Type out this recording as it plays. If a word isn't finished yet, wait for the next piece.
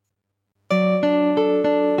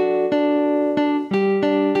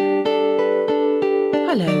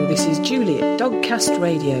officially at Dogcast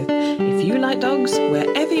Radio. If you like dogs,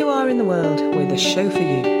 wherever you are in the world, we're the show for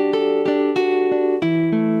you.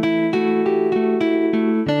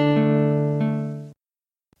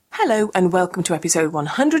 Hello and welcome to episode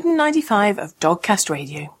 195 of Dogcast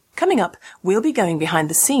Radio. Coming up, we'll be going behind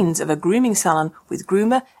the scenes of a grooming salon with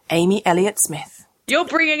groomer Amy Elliott-Smith. You're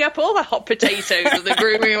bringing up all the hot potatoes of the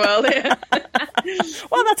grooming world here.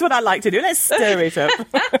 Well, that's what I like to do. Let's stir it up.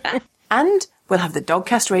 And we'll have the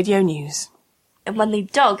Dogcast Radio news. And when the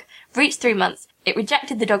dog reached 3 months, it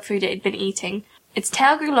rejected the dog food it had been eating. Its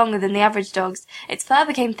tail grew longer than the average dog's, its fur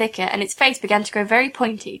became thicker, and its face began to grow very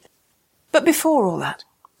pointy. But before all that,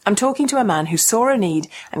 I'm talking to a man who saw a need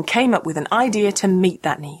and came up with an idea to meet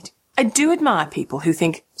that need. I do admire people who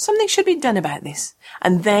think something should be done about this,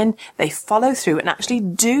 and then they follow through and actually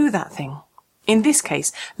do that thing. In this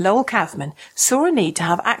case, Lowell Kaufman saw a need to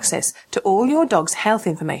have access to all your dog's health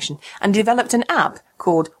information and developed an app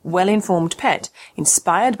called Well Informed Pet,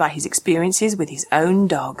 inspired by his experiences with his own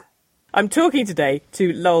dog. I'm talking today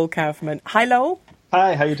to Lowell Kaufman. Hi, Lowell.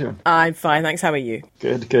 Hi, how you doing? I'm fine, thanks. How are you?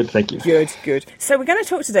 Good, thank you. Good. So we're going to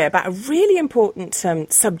talk today about a really important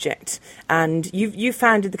subject, and you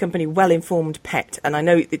founded the company Well Informed Pet, and I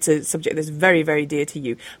know it's a subject that's very, very dear to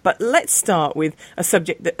you. But let's start with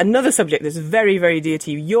another subject that's very, very dear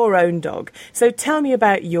to you, your own dog. So tell me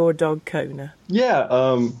about your dog, Kona.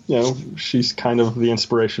 Yeah, she's kind of the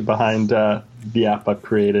inspiration behind the app I've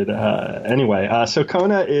created. Anyway, so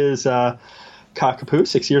Kona is cockapoo,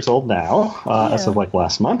 6 years old now, as of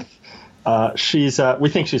last month. We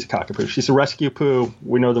think she's a cockapoo. She's a rescue poo.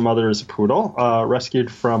 We know the mother is a poodle, rescued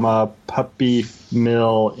from a puppy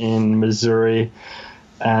mill in Missouri.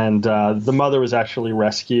 And the mother was actually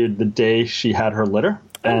rescued the day she had her litter.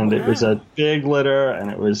 And It was a big litter, and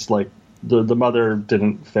it was like the mother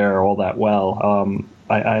didn't fare all that well.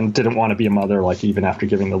 I didn't want to be a mother, even after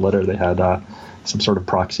giving the litter. They had some sort of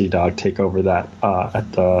proxy dog take over that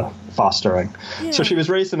at the fostering. Yeah. So she was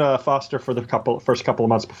raised in a foster for the first couple of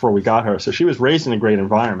months before we got her. So she was raised in a great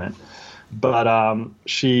environment, but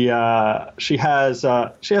she has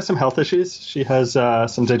some health issues. She has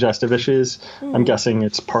some digestive issues. I'm guessing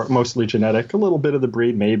it's mostly genetic, a little bit of the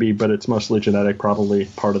breed maybe, but it's mostly genetic, probably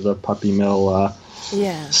part of the puppy mill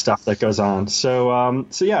stuff that goes on. So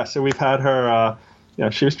we've had her.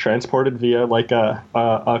 She was transported via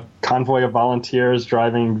a convoy of volunteers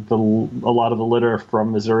driving a lot of the litter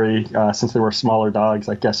from Missouri. Since they were smaller dogs,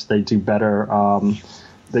 I guess they do better.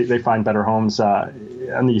 They find better homes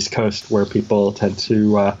on the East Coast where people tend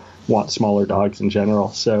to want smaller dogs in general.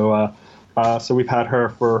 So we've had her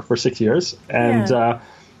for 6 years, and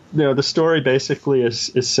the story basically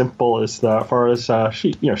is simple as far as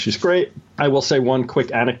she's great. I will say one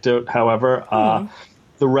quick anecdote, however.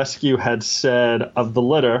 The rescue had said of the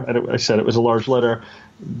litter, and I said it was a large litter,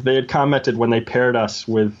 they had commented when they paired us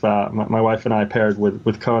with, my wife and I paired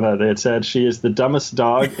with Kona, they had said she is the dumbest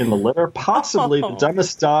dog in the litter, possibly the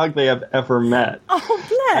dumbest dog they have ever met. Oh,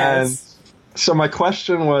 bless. And so my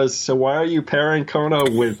question was, so why are you pairing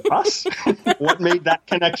Kona with us? What made that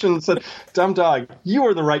connection? Said, dumb dog, you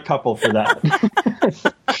are the right couple for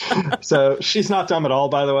that. So she's not dumb at all,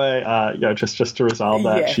 by the way. Just to resolve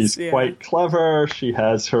that, she's quite clever. She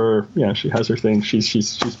has her thing.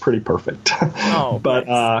 She's pretty perfect. Oh,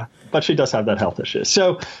 but she does have that health issue.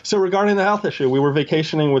 So regarding the health issue, we were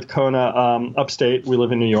vacationing with Kona upstate. We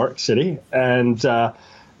live in New York City, and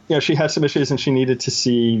she had some issues, and she needed to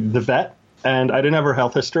see the vet. And I didn't have her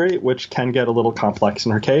health history, which can get a little complex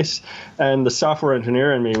in her case. And the software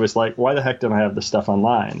engineer in me was like, why the heck don't I have this stuff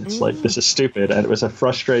online? It's like, this is stupid. And it was a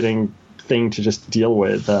frustrating thing to just deal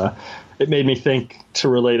with. It made me think to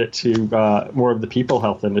relate it to more of the people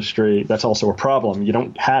health industry. That's also a problem. You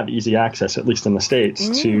don't have easy access, at least in the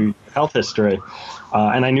States, to health history.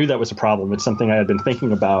 And I knew that was a problem. It's something I had been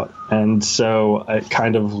thinking about. And so it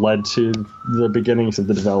kind of led to the beginnings of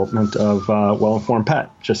the development of Well Informed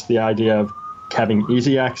Pet, just the idea of having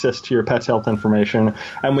easy access to your pet's health information.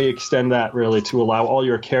 And we extend that really to allow all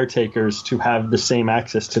your caretakers to have the same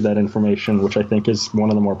access to that information, which I think is one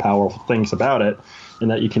of the more powerful things about it, in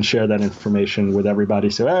that you can share that information with everybody.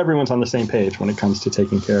 So everyone's on the same page when it comes to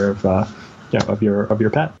taking care of your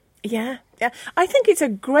pet. Yeah. I think it's a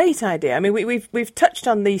great idea. I mean, we've touched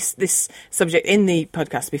on this subject in the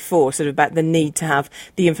podcast before, sort of about the need to have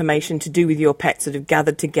the information to do with your pet sort of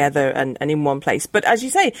gathered together and in one place. But as you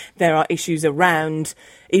say, there are issues around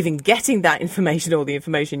even getting that information or the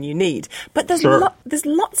information you need. But there's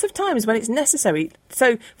lots of times when it's necessary.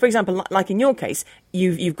 So, for example, like in your case,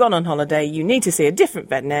 you've gone on holiday, you need to see a different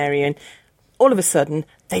veterinarian. All of a sudden,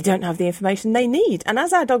 they don't have the information they need. And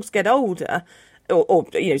as our dogs get older, or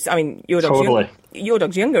I mean, your dog's Totally. your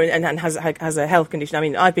dog's younger and has a health condition. I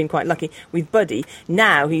mean, I've been quite lucky with Buddy.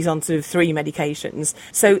 Now he's on sort of 3 medications,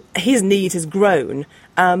 so his need has grown.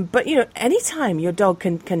 But anytime your dog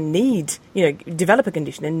can need, develop a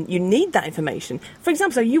condition, and you need that information. For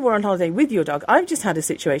example, so you were on holiday with your dog. I've just had a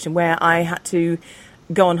situation where I had to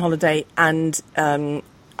go on holiday, and I'm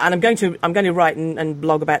going to write and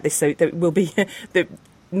blog about this, so there will be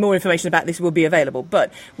more information about this will be available.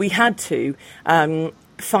 But we had to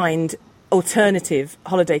find alternative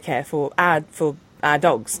holiday care for our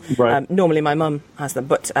dogs. Right. Normally my mum has them,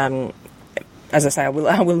 but as I say, I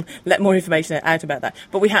will let more information out about that.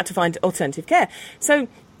 But we had to find alternative care. So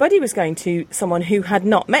Buddy was going to someone who had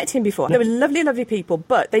not met him before. They were lovely, lovely people,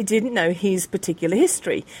 but they didn't know his particular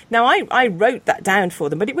history. Now, I wrote that down for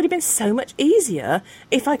them, but it would have been so much easier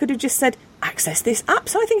if I could have just said, access this app.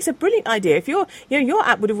 So I think it's a brilliant idea. If your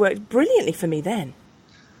app would have worked brilliantly for me then.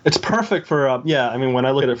 It's perfect for, I mean, when I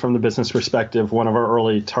look at it from the business perspective, one of our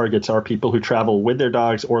early targets are people who travel with their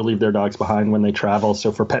dogs or leave their dogs behind when they travel.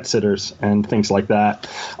 So for pet sitters and things like that.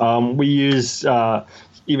 We use,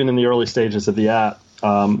 even in the early stages of the app,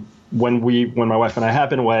 when my wife and I have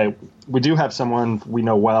been away, we do have someone we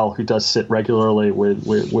know well who does sit regularly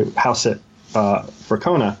with house sit for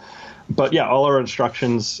Kona. But yeah, all our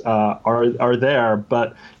instructions are there.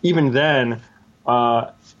 But even then,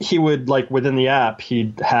 he would, like, within the app,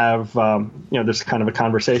 he'd have, there's kind of a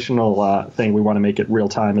conversational thing. We want to make it real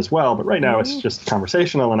time as well. But right now it's just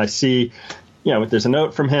conversational. And I see, there's a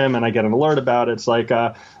note from him and I get an alert about it. It's like,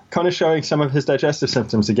 Kona's showing some of his digestive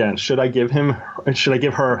symptoms again. Should I give her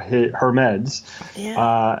her meds?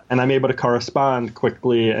 Yeah. And I'm able to correspond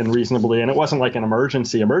quickly and reasonably. And it wasn't like an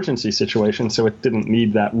emergency situation, so it didn't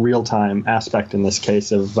need that real-time aspect in this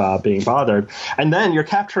case of being bothered. And then you're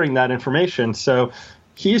capturing that information. So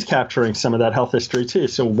he's capturing some of that health history too.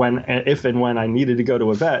 So if and when I needed to go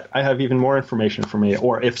to a vet, I have even more information for me.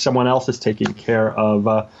 Or if someone else is taking care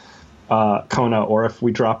of Kona, or if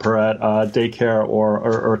we drop her at daycare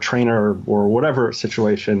or a trainer or whatever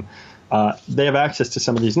situation, they have access to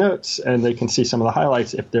some of these notes and they can see some of the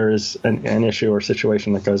highlights if there is an issue or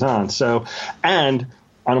situation that goes on. So, and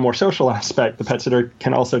on a more social aspect, the pet sitter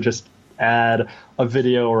can also just add a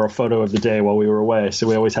video or a photo of the day while we were away. So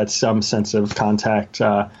we always had some sense of contact,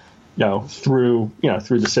 through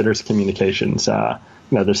the sitter's communications.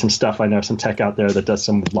 There's some stuff, I know some tech out there that does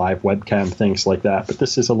some live webcam things like that, but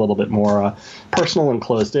this is a little bit more personal and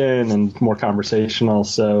closed in and more conversational,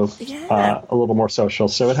 so a little more social.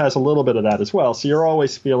 So it has a little bit of that as well. So you're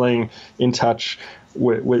always feeling in touch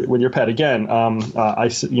with your pet. Again,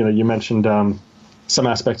 you mentioned some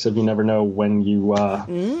aspects of you never know when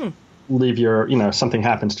you leave something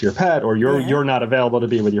happens to your pet, or you're not available to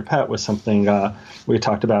be with your pet, was something we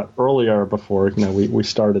talked about earlier before we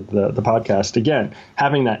started the podcast. Again,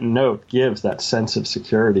 having that note gives that sense of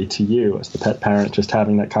security to you as the pet parent, just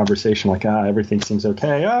having that conversation like, everything seems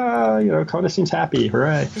okay. Kona seems happy.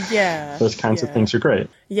 Hooray. Yeah. Those kinds of things are great.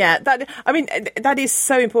 Yeah, that is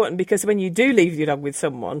so important, because when you do leave your dog with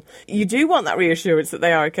someone, you do want that reassurance that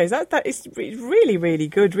they are okay. So that is really, really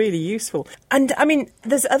good, really useful. And I mean,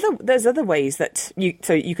 there's other ways that you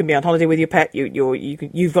can be on holiday with your pet.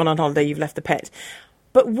 You've gone on holiday, you've left the pet.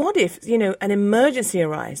 But what if an emergency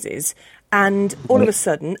arises, and all of a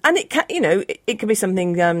sudden, and it can it can be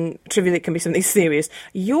something trivial, it can be something serious.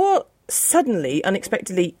 You're suddenly,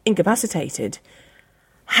 unexpectedly incapacitated.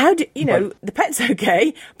 How do the pet's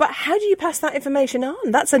okay, but how do you pass that information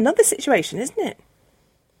on? That's another situation, isn't it?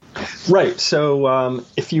 Right. So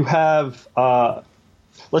if you have,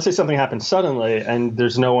 let's say something happens suddenly and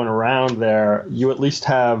there's no one around there, you at least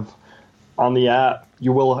have on the app,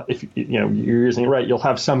 you will, if you're using it right, you'll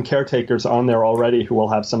have some caretakers on there already who will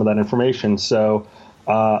have some of that information. So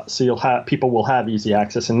people will have easy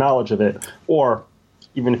access and knowledge of it. Or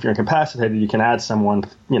even if you're incapacitated, you can add someone,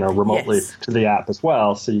 remotely to the app as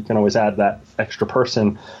well. So you can always add that extra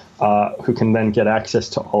person who can then get access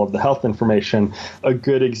to all of the health information. A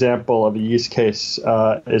good example of a use case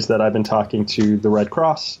is that I've been talking to the Red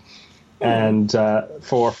Cross, and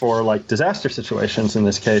for like disaster situations. In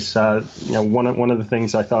this case, one of the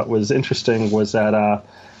things I thought was interesting was that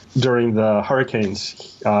during the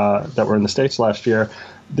hurricanes that were in the States last year,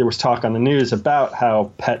 there was talk on the news about how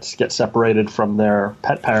pets get separated from their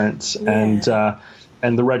pet parents, and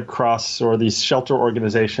the Red Cross or these shelter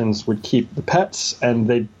organizations would keep the pets, and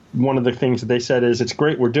they'd one of the things that they said is, it's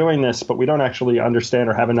great we're doing this, but we don't actually understand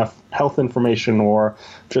or have enough health information or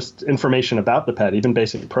just information about the pet, even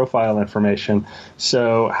basic profile information.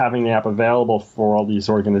 So having the app available for all these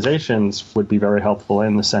organizations would be very helpful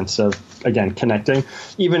in the sense of, again, connecting.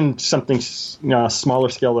 Even something smaller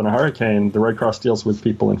scale than a hurricane, the Red Cross deals with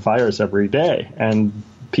people in fires every day, and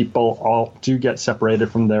people all do get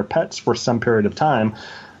separated from their pets for some period of time,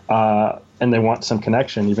 and they want some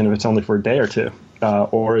connection, even if it's only for a day or two.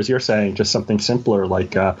 Or, as you're saying, just something simpler,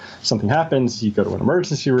 like something happens, you go to an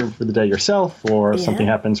emergency room for the day yourself, or something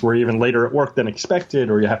happens where you're even later at work than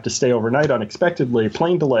expected, or you have to stay overnight unexpectedly,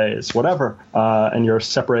 plane delays, whatever, and you're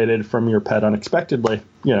separated from your pet unexpectedly.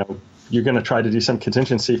 You're going to try to do some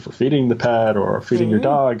contingency for feeding the pet or feeding your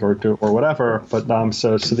dog or whatever. But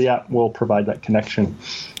so the app will provide that connection.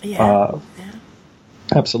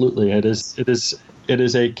 Absolutely, it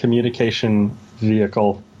is a communication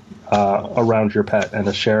vehicle around your pet, and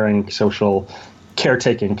a sharing social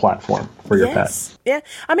caretaking platform for your pet. Yeah,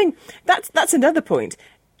 I mean, that's another point.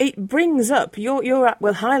 It brings up, your app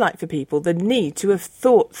will highlight for people the need to have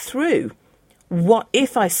thought through, what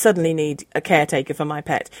if I suddenly need a caretaker for my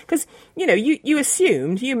pet? Because, you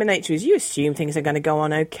assumed, human nature is, you assume things are going to go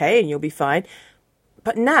on okay and you'll be fine.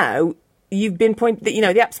 But now you've been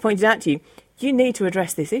the app's pointed out to you, you need to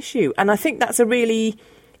address this issue. And I think that's a really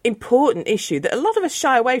important issue that a lot of us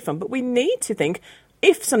shy away from, but we need to think,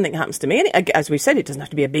 if something happens to me, and as we've said, it doesn't have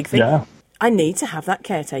to be a big thing, I need to have that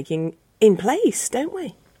caretaking in place, don't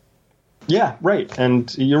we? Yeah, right.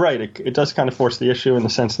 And you're right. It does kind of force the issue in the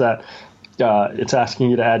sense that it's asking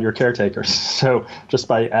you to add your caretakers. So just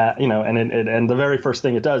by, and the very first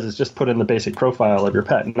thing it does is just put in the basic profile of your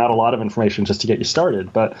pet. Not a lot of information just to get you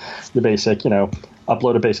started, but the basic,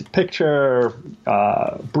 upload a basic picture,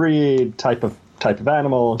 breed, type of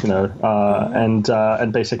animal,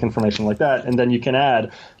 and basic information like that. And then you can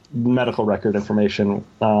add medical record information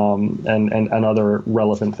and other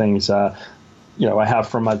relevant things. I have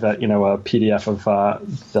from my vet, a PDF of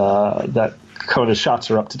that Kona's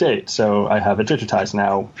shots are up to date. So I have it digitized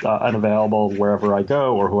now and available wherever I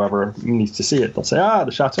go, or whoever needs to see it. They'll say,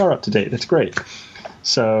 the shots are up to date. It's great.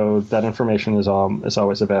 So that information is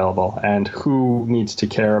always available. And who needs to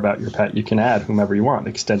care about your pet, you can add whomever you want,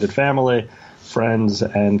 extended family, friends,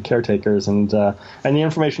 and caretakers, and the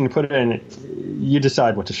information you put in, you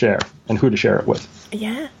decide what to share and who to share it with.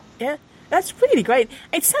 Yeah, that's really great.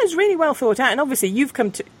 It sounds really well thought out, and obviously you've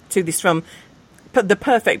come to this from the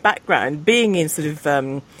perfect background, being in sort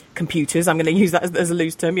of computers. I'm going to use that as a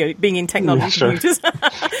loose term. Being in technology, computers,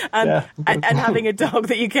 and having a dog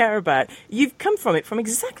that you care about. You've come from it from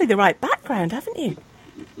exactly the right background, haven't you?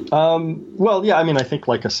 Well, yeah, I mean, I think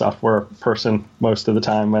like a software person most of the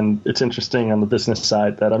time, and it's interesting on the business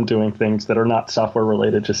side that I'm doing things that are not software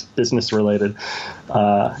related, just business related.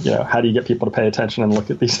 How do you get people to pay attention and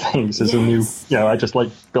look at these things is a new, I just like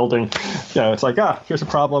building, it's like, here's a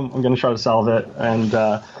problem, I'm going to try to solve it. And,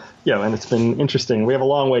 and it's been interesting. We have a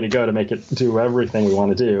long way to go to make it do everything we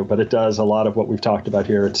want to do, but it does a lot of what we've talked about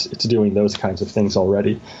here. It's doing those kinds of things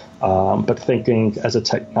already. But thinking as a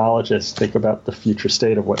technologist, think about the future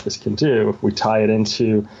state of what this can do. If we tie it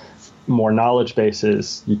into more knowledge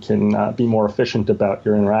bases, you can be more efficient about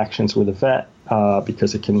your interactions with a vet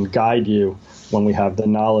because it can guide you when we have the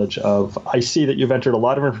knowledge of, I see that you've entered a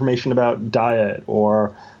lot of information about diet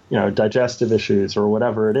or digestive issues or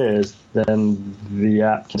whatever it is, then the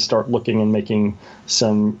app can start looking and making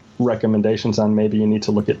some recommendations on maybe you need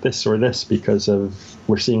to look at this or this because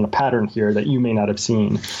we're seeing a pattern here that you may not have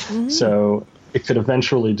seen. Mm-hmm. So it could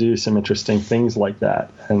eventually do some interesting things like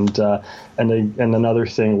that. And another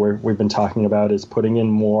thing we've been talking about is putting in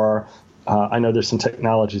more. I know there's some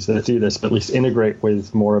technologies that do this, but at least integrate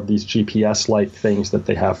with more of these GPS-like things that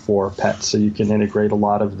they have for pets. So you can integrate a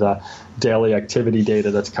lot of the daily activity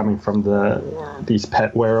data that's coming from these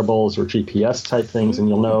pet wearables or GPS-type things, and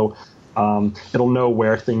you'll know, it'll know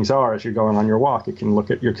where things are as you're going on your walk. It can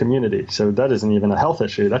look at your community. So that isn't even a health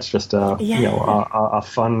issue. That's just a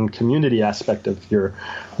fun community aspect of your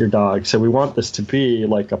dog. So we want this to be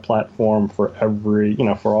like a platform for every,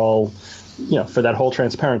 for all, for that whole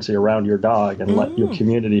transparency around your dog and let your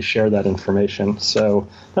community share that information. So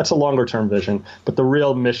that's a longer term vision. But the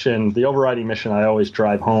real mission, the overriding mission I always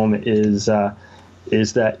drive home is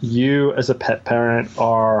that you as a pet parent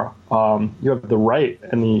are, you have the right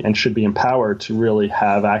and should be empowered to really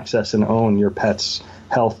have access and own your pet's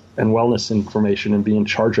health and wellness information and be in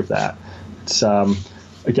charge of that. It's,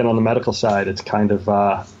 again, on the medical side, it's kind of,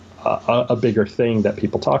 a bigger thing that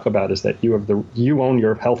people talk about is that you own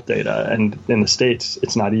your health data, and in the States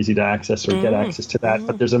it's not easy to access or get access to that.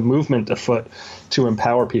 But there's a movement afoot to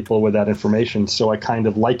empower people with that information. So I kind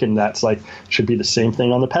of liken that's like should be the same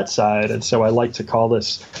thing on the pet side, and so I like to call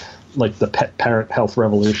this like the pet parent health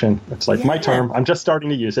revolution. It's like my term. I'm just starting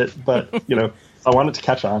to use it, but I want it to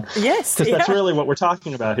catch on. Yes, because that's really what we're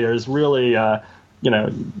talking about here. Is really.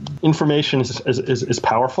 Information is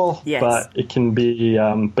powerful, yes. But it can be.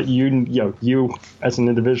 But you as an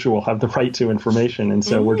individual have the right to information, and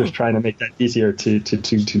so we're just trying to make that easier to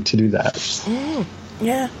do that.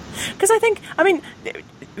 Yeah, because I mean,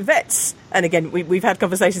 vets, and again, we've had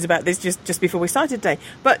conversations about this just before we started today.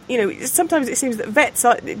 But sometimes it seems that vets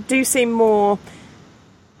do seem more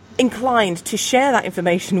inclined to share that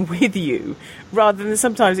information with you, rather than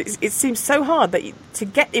sometimes it seems so hard to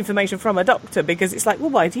get information from a doctor, because it's like, well,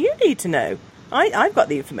 why do you need to know? I've got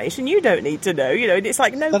the information. You don't need to know. It's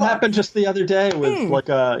like no. That happened just the other day with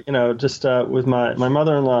with my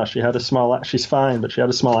mother-in-law. She had she's fine, but she had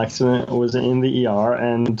a small accident. Was in the ER,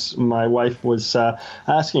 and my wife was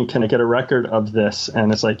asking, "Can I get a record of this?"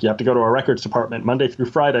 And it's like you have to go to our records department Monday through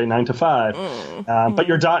Friday, 9 to 5. But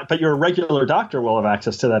your regular doctor will have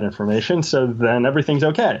access to that information, so then everything's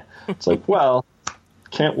okay. It's like, well.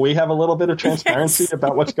 Can't we have a little bit of transparency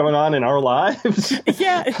about what's going on in our lives?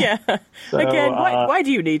 Yeah. So, again, why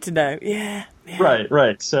do you need to know? Yeah.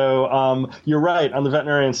 Right. So you're right. On the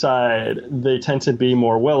veterinarian side, they tend to be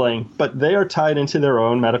more willing, but they are tied into their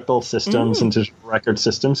own medical systems and digital record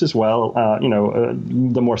systems as well.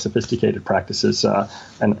 The more sophisticated practices,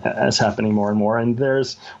 and it's happening more and more. And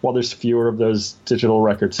while there's fewer of those digital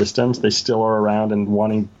record systems, they still are around and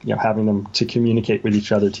wanting, having them to communicate with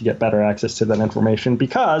each other to get better access to that information.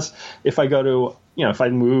 Because if I go to if I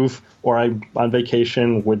move or I'm on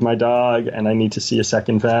vacation with my dog and I need to see a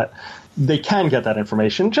second vet, they can get that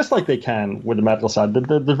information just like they can with the medical side.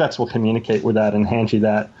 The vets will communicate with that and hand you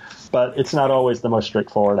that, but it's not always the most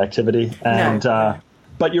straightforward activity. And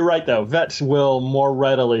but you're right, though. Vets will more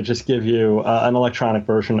readily just give you an electronic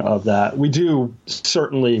version of that. We do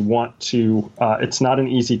certainly want to. It's not an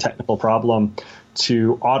easy technical problem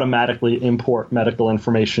to automatically import medical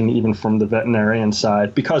information even from the veterinarian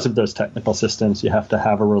side. Because of those technical systems, you have to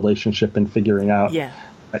have a relationship in figuring out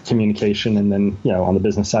that communication. And then, on the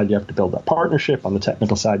business side, you have to build that partnership. On the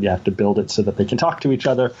technical side, you have to build it so that they can talk to each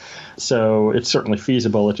other. So it's certainly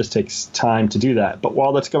feasible. It just takes time to do that. But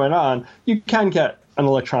while that's going on, you can get an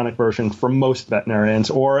electronic version for most veterinarians,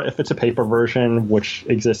 or if it's a paper version, which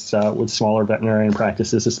exists with smaller veterinarian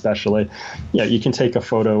practices especially, you can take a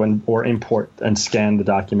photo or import and scan the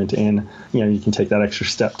document in. You can take that extra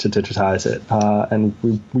step to digitize it. And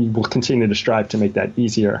we will continue to strive to make that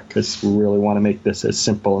easier, because we really want to make this as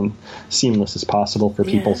simple and seamless as possible for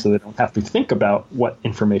people so they don't have to think about what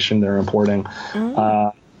information they're importing.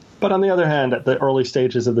 But on the other hand, at the early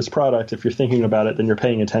stages of this product, if you're thinking about it, then you're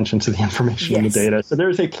paying attention to the information and the data. So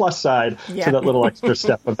there's a plus side to that little extra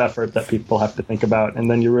step of effort that people have to think about. And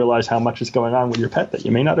then you realize how much is going on with your pet that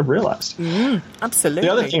you may not have realized. Absolutely.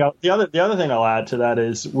 The other thing I'll add to that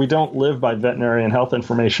is we don't live by veterinarian health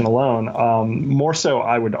information alone. More so,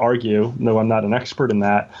 I would argue, though I'm not an expert in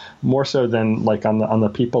that, more so than like on the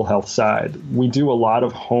people health side. We do a lot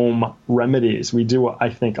of home remedies. We do,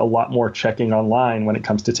 I think, a lot more checking online when it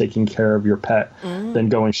comes to taking care of your pet than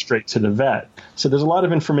going straight to the vet. So there's a lot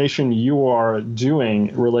of information you are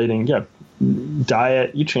doing relating,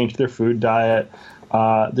 diet, you change their food diet.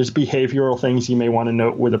 There's behavioral things you may want to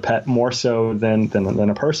note with a pet more so than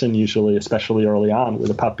a person usually, especially early on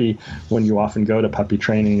with a puppy, when you often go to puppy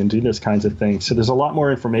training and do those kinds of things. So there's a lot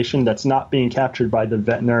more information that's not being captured by the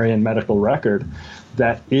veterinarian medical record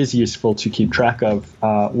that is useful to keep track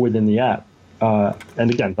of within the app.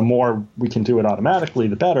 And again, the more we can do it automatically,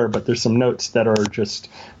 the better. But there's some notes that are just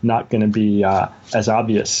not going to be as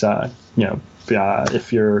obvious.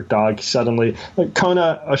 If your dog suddenly, like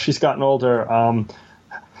Kona, she's gotten older.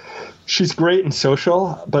 She's great and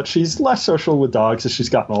social, but she's less social with dogs as she's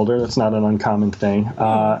gotten older. That's not an uncommon thing.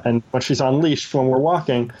 And when she's on leash, when we're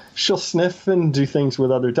walking, she'll sniff and do things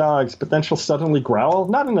with other dogs, but then she'll suddenly growl,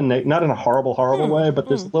 not in a horrible way, but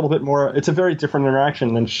there's a little bit more. It's a very different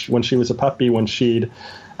interaction than when she was a puppy, when she'd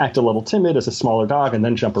act a little timid as a smaller dog and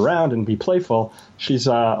then jump around and be playful. She's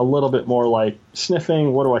a little bit more like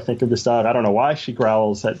sniffing. What do I think of this dog? I don't know why she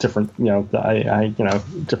growls at different,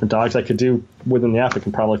 different dogs. I could do within the app. I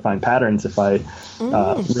can probably find patterns if I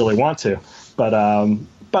really want to. But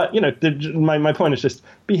my point is just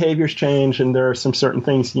behaviors change, and there are some certain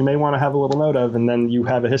things you may want to have a little note of, and then you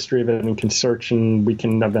have a history of it and can search, and we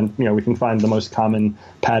can find the most common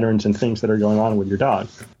patterns and things that are going on with your dog.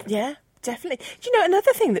 Yeah. Definitely. Do you know,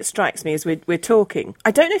 another thing that strikes me as we're talking,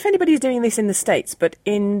 I don't know if anybody's doing this in the States, but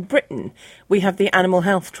in Britain, we have the Animal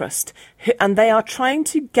Health Trust, and they are trying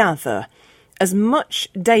to gather as much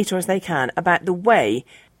data as they can about the way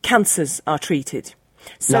cancers are treated.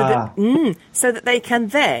 So that they can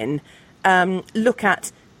then look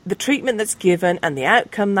at the treatment that's given and the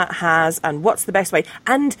outcome that has and what's the best way.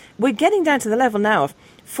 And we're getting down to the level now of,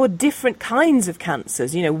 for different kinds of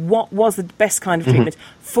cancers, what was the best kind of treatment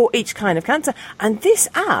for each kind of cancer. And this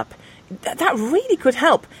app, that really could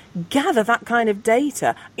help gather that kind of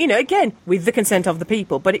data, again, with the consent of the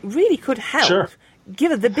people, but it really could help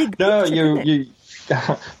give it the big picture.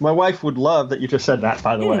 My wife would love that you just said that,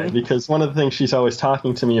 by the way, because one of the things she's always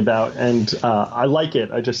talking to me about, and I like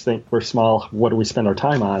it, I just think we're small, what do we spend our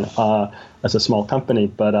time on as a small company?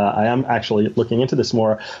 But I am actually looking into this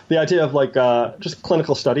more. The idea of just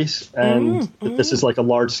clinical studies, and this is like a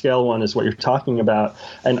large-scale one is what you're talking about,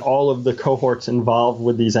 and all of the cohorts involved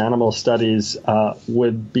with these animal studies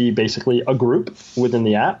would be basically a group within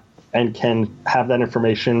the app, and can have that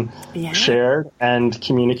information shared and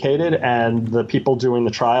communicated, and the people doing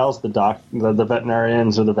the trials, the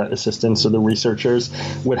veterinarians or the vet assistants or the researchers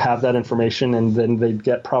would have that information, and then they'd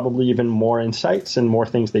get probably even more insights and more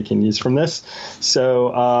things they can use from this. So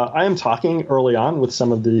I am talking early on with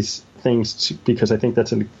some of these things because I think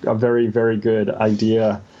that's a very, very good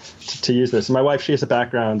idea to use this. My wife, she has a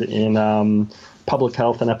background in public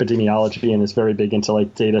health and epidemiology, and is very big into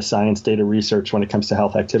data science, data research when it comes to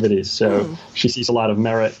health activities. So she sees a lot of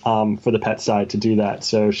merit for the pet side to do that.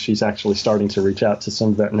 So she's actually starting to reach out to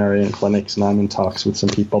some veterinarian clinics, and I'm in talks with some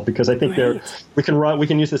people because I think we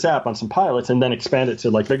can use this app on some pilots and then expand it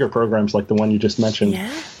to bigger programs like the one you just mentioned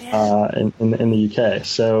in the UK.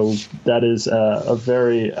 So that is a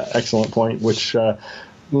very excellent point, which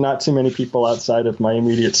not too many people outside of my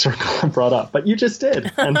immediate circle have brought up, but you just did.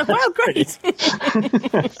 And well, great.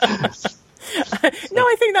 No,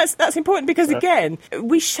 I think that's important because, again,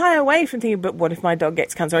 we shy away from thinking, but what if my dog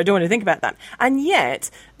gets cancer? I don't want to think about that. And yet,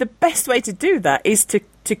 the best way to do that is to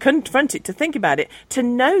confront it, to think about it, to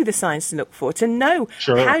know the signs to look for, to know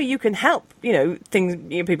how you can help,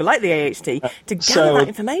 people like the AHT to gather that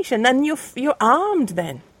information. Then you're armed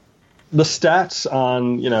then. The stats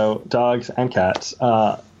on, dogs and cats,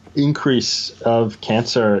 increase of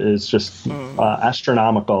cancer is just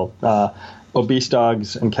astronomical. Obese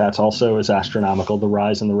dogs and cats also is astronomical, the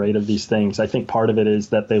rise in the rate of these things. I think part of it is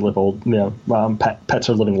that they live old, pets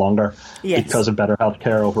are living longer because of better health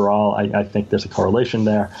care overall. I think there's a correlation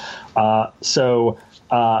there. As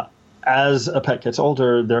a pet gets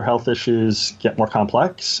older, their health issues get more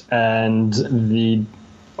complex, and the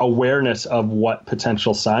awareness of what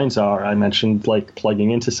potential signs are. I mentioned plugging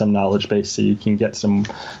into some knowledge base so you can get some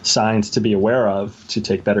signs to be aware of to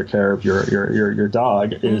take better care of your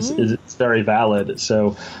dog is very valid.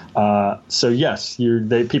 So yes,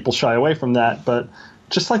 people shy away from that, but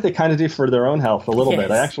just like they kind of do for their own health a little bit.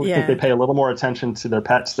 I actually think they pay a little more attention to their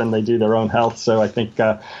pets than they do their own health. So I think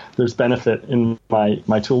there's benefit in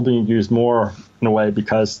my tool being used more in a way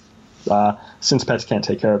because since pets can't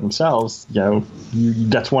take care of themselves,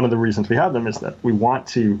 that's one of the reasons we have them, is that we want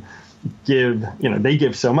to give, they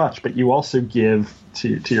give so much, but you also give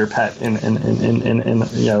to your pet in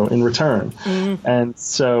return. And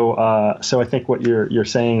so I think what you're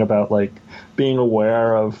saying about being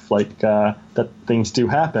aware of that things do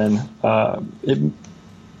happen, it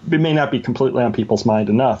may not be completely on people's mind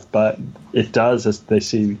enough, but it does as they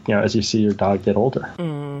see, as you see your dog get older.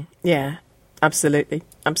 Yeah. Absolutely.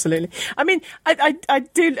 I mean,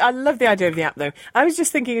 I love the idea of the app, though. I was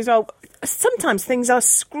just thinking as well, sometimes things are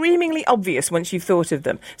screamingly obvious once you've thought of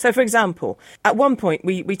them. So, for example, at one point,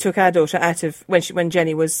 we took our daughter out of, when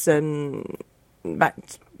Jenny was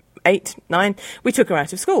about 8, 9, we took her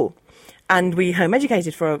out of school. And we home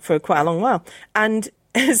educated for quite a long while. And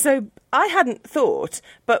so I hadn't thought,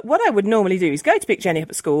 but what I would normally do is go to pick Jenny up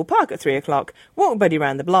at school, park at 3:00, walk Buddy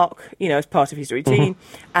around the block, as part of his routine,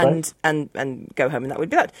 and go home, and that would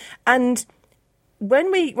be that. And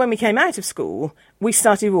when we came out of school, we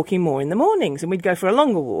started walking more in the mornings, and we'd go for a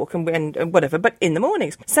longer walk and whatever, but in the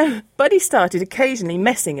mornings. So Buddy started occasionally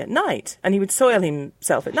messing at night, and he would soil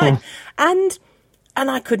himself at night, And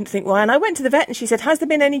I couldn't think why. And I went to the vet and she said, has there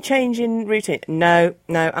been any change in routine? No.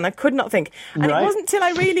 And I could not think. And it wasn't until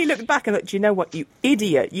I really looked back and thought, do you know what, you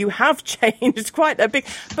idiot, you have changed quite a bit.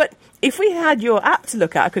 But if we had your app to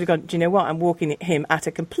look at, I could have gone, do you know what, I'm walking him at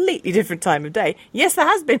a completely different time of day. Yes, there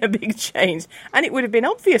has been a big change. And it would have been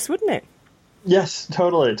obvious, wouldn't it? Yes,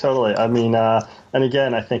 totally. I mean, and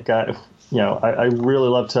again, I think I really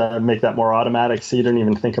love to make that more automatic so you don't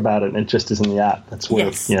even think about it and it just is in the app. That's where,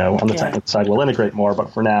 on the technical side, we'll integrate more.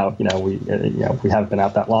 But for now, we haven't been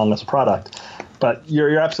out that long as a product. But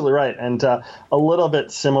you're absolutely right. And a little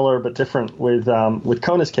bit similar but different with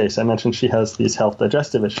Kona's case. I mentioned she has these health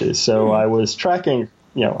digestive issues. So I was tracking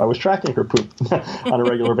her poop on a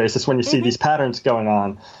regular basis when you see these patterns going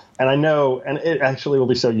on. And I know, and it actually will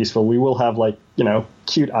be so useful. We will have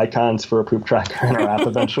cute icons for a poop tracker in our app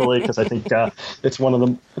eventually, because I think it's one of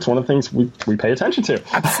the things we pay attention to.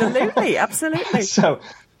 Absolutely.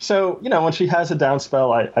 So, when she has a down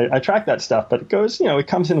spell, I track that stuff, but it goes, it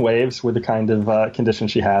comes in waves with the kind of condition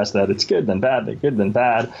she has, that it's good, then bad, then good, then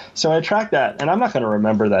bad. So I track that, and I'm not going to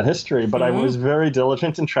remember that history, but I was very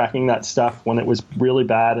diligent in tracking that stuff when it was really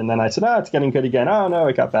bad, and then I said, it's getting good again. Oh, no,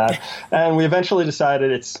 it got bad. And we eventually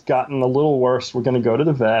decided it's gotten a little worse. We're going to go to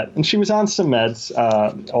the vet. And she was on some meds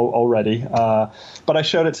already, but I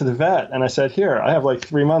showed it to the vet, and I said, here, I have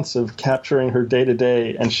 3 months of capturing her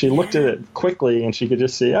day-to-day, and she looked at it quickly, and she could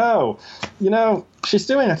just see, she's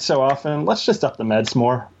doing it so often. Let's just up the meds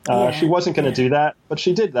more. She wasn't going to do that, but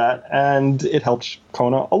she did that, and it helped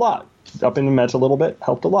Kona a lot. Upping the meds a little bit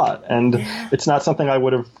helped a lot. And it's not something I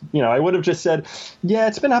would have, I would have just said,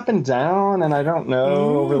 it's been up and down, and I don't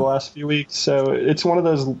know over the last few weeks. So it's one of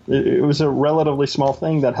those, it was a relatively small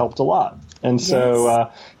thing that helped a lot. And so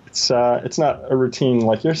it's not a routine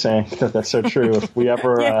like you're saying, that's so true. If we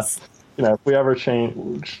ever... if we ever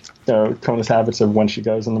change Kona's habits of when she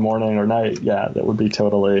goes in the morning or night, that would be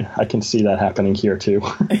totally, I can see that happening here too.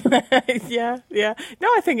 Yeah. No,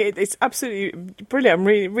 I think it's absolutely brilliant. I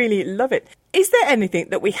really, really love it. Is there anything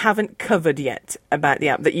that we haven't covered yet about the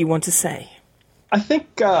app that you want to say? I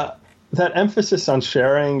think that emphasis on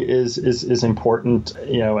sharing is important,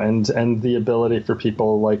 and the ability for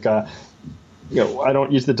people I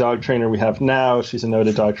don't use the dog trainer we have now. She's a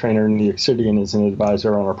noted dog trainer in New York City and is an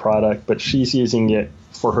advisor on our product, but she's using it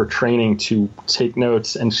for her training to take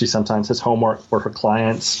notes, and she sometimes has homework for her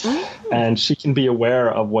clients, and she can be aware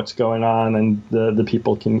of what's going on, and the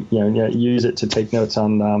people can use it to take notes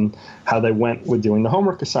on how they went with doing the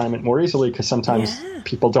homework assignment more easily, because sometimes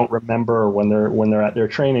people don't remember when they're at their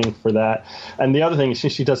training for that. And the other thing is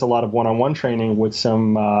she does a lot of one-on-one training with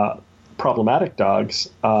some problematic dogs,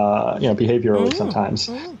 behaviorally sometimes.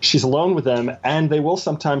 She's alone with them, and they will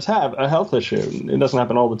sometimes have a health issue. It doesn't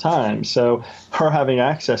happen all the time. So her having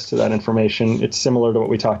access to that information, it's similar to what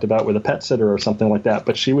we talked about with a pet sitter or something like that.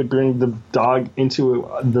 But she would bring the dog into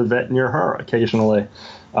the vet near her occasionally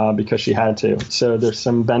because she had to. So there's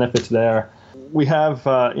some benefits there. We have,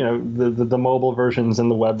 the mobile versions and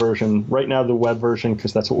the web version. Right now, the web version,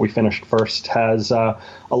 because that's what we finished first, has a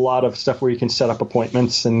lot of stuff where you can set up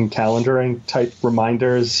appointments and calendaring type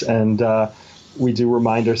reminders, and we do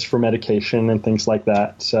reminders for medication and things like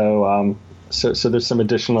that. So there's some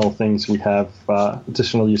additional things we have,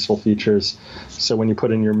 additional useful features. So when you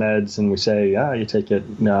put in your meds and we say, you take it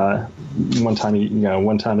one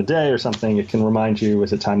time a day or something, it can remind you,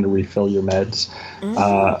 is it time to refill your meds?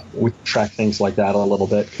 We track things like that a little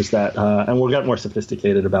bit, because that, and we'll get more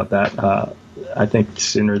sophisticated about that, I think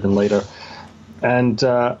sooner than later. And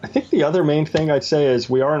I think the other main thing I'd say is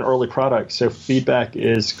we are an early product, so feedback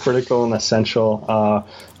is critical and essential.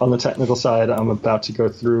 On the technical side, I'm about to go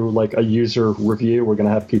through a user review. We're going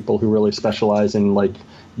to have people who really specialize in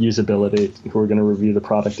usability who are going to review the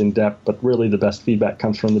product in depth, but really the best feedback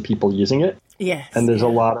comes from the people using it. Yes. And there's a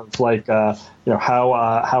lot of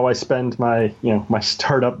how I spend my my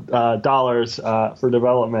startup dollars for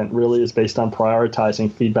development really is based on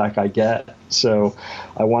prioritizing feedback I get. So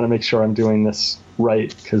I want to make sure I'm doing this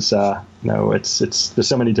right, because there's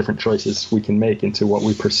so many different choices we can make into what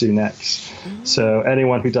we pursue next. So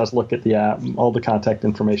anyone who does look at the app, all the contact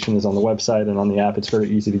information is on the website and on the app. It's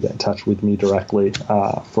very easy to get in touch with me directly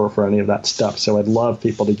for any of that stuff. So I'd love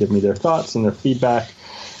people to give me their thoughts and their feedback.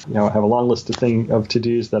 I have a long list of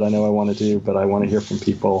to-dos that I know I want to do, but I want to hear from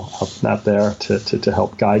people out there to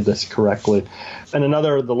help guide this correctly. And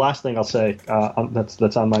the last thing I'll say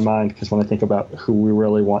that's on my mind, because when I think about who we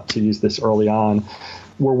really want to use this early on,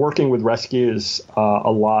 we're working with rescues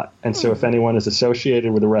a lot. And so if anyone is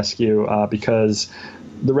associated with a rescue, because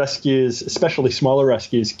the rescues, especially smaller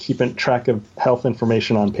rescues, keep track of health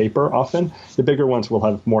information on paper often. The bigger ones will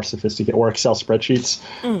have more sophisticated, or Excel spreadsheets.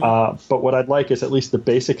 But what I'd like is at least the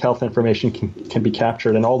basic health information can be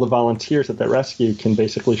captured, and all the volunteers at that rescue can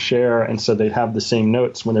basically share, and so they have the same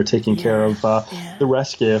notes when they're taking care of the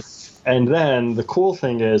rescue. And then the cool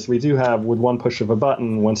thing is we do have, with one push of a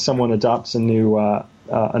button, when someone adopts a new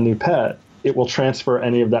pet, it will transfer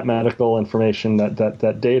any of that medical information,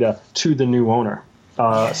 that data, to the new owner.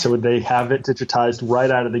 So they have it digitized right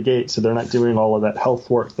out of the gate, so they're not doing all of that health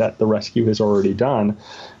work that the rescue has already done.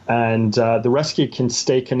 And the rescue can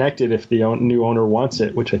stay connected if the new owner wants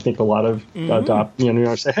it, which I think a lot of new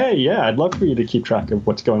owners say, hey, yeah, I'd love for you to keep track of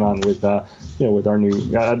what's going on with with our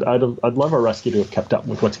new. I'd love our rescue to have kept up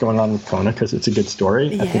with what's going on with Kona because it's a good story.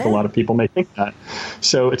 Yeah. I think a lot of people may think that.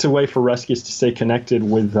 So it's a way for rescues to stay connected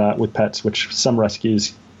with pets, which some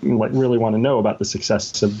rescues really want to know about the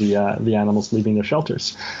success of the animals leaving their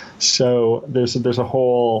shelters. So there's a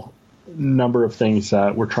whole number of things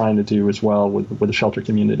that we're trying to do as well with the shelter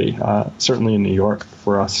community, certainly in New York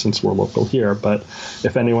for us since we're local here. But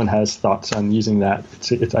if anyone has thoughts on using that,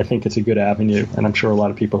 I think it's a good avenue. And I'm sure a lot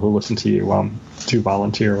of people who listen to you do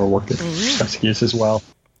volunteer or work at rescues as well.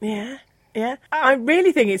 Yeah. Yeah, I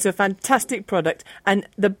really think it's a fantastic product, and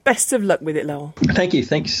the best of luck with it, Lowell. Thank you.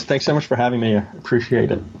 Thanks so much for having me. I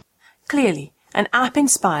appreciate it. Clearly, an app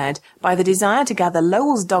inspired by the desire to gather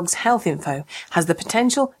Lowell's dog's health info has the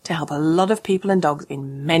potential to help a lot of people and dogs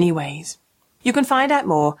in many ways. You can find out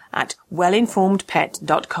more at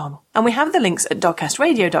wellinformedpet.com, and we have the links at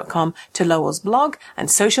dogcastradio.com to Lowell's blog and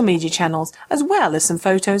social media channels, as well as some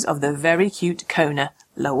photos of the very cute Kona,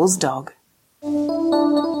 Lowell's dog.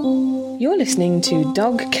 You're listening to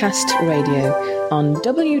Dogcast Radio on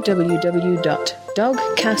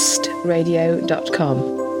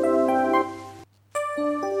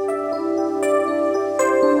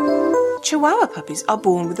www.dogcastradio.com. Chihuahua puppies are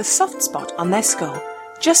born with a soft spot on their skull,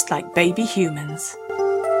 just like baby humans.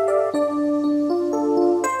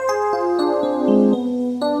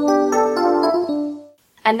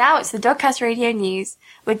 And now it's the Dogcast Radio News.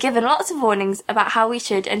 We're given lots of warnings about how we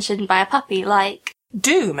should and shouldn't buy a puppy, like...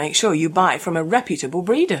 Do make sure you buy from a reputable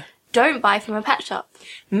breeder. Don't buy from a pet shop.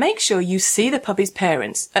 Make sure you see the puppy's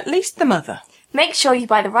parents, at least the mother. Make sure you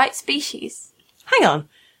buy the right species. Hang on.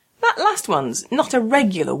 That last one's not a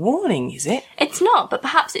regular warning, is it? It's not, but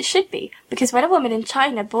perhaps it should be, because when a woman in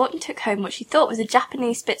China bought and took home what she thought was a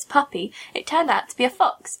Japanese Spitz puppy, it turned out to be a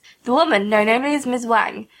fox. The woman, known only as Ms.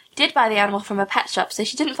 Wang, did buy the animal from a pet shop, so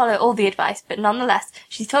she didn't follow all the advice, but nonetheless,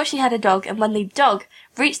 she thought she had a dog, and when the dog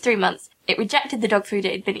reached 3 months, it rejected the dog food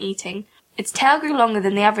it had been eating. Its tail grew longer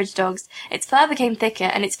than the average dog's, its fur became thicker,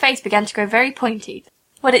 and its face began to grow very pointy.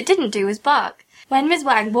 What it didn't do was bark. When Ms.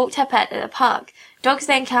 Wang walked her pet at a park, dogs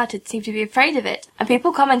they encountered seemed to be afraid of it, and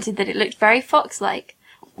people commented that it looked very fox-like.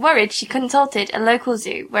 Worried, she consulted a local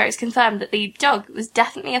zoo, where it's confirmed that the dog was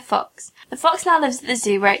definitely a fox. The fox now lives at the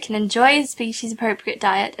zoo, where it can enjoy a species-appropriate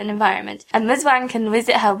diet and environment, and Ms. Wang can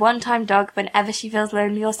visit her one-time dog whenever she feels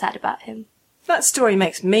lonely or sad about him. That story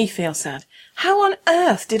makes me feel sad. How on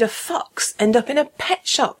earth did a fox end up in a pet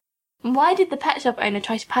shop? And why did the pet shop owner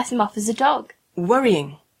try to pass him off as a dog?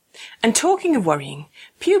 Worrying. And talking of worrying,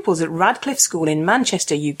 pupils at Radcliffe School in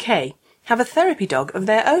Manchester, UK, have a therapy dog of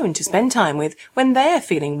their own to spend time with when they're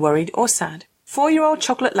feeling worried or sad. 4-year-old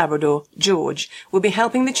chocolate Labrador, George, will be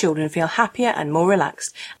helping the children feel happier and more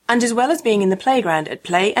relaxed, and as well as being in the playground at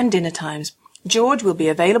play and dinner times, George will be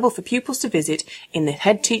available for pupils to visit in the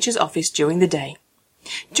head teacher's office during the day.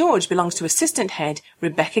 George belongs to assistant head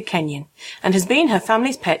Rebecca Kenyon and has been her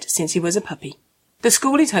family's pet since he was a puppy. The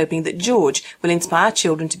school is hoping that George will inspire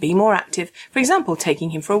children to be more active, for example,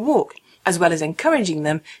 taking him for a walk, as well as encouraging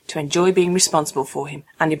them to enjoy being responsible for him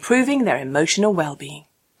and improving their emotional well-being.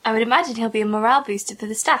 I would imagine he'll be a morale booster for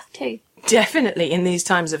the staff too. Definitely in these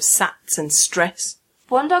times of SATs and stress.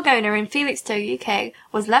 One dog owner in Felixstowe, UK,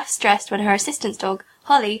 was left stressed when her assistant's dog,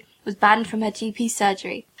 Holly, was banned from her GP's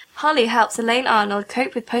surgery. Holly helps Elaine Arnold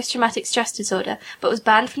cope with post-traumatic stress disorder, but was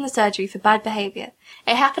banned from the surgery for bad behaviour.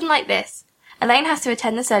 It happened like this. Elaine has to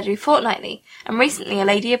attend the surgery fortnightly, and recently a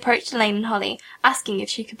lady approached Elaine and Holly, asking if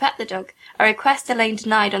she could pet the dog, a request Elaine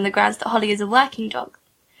denied on the grounds that Holly is a working dog.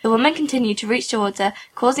 The woman continued to reach towards her,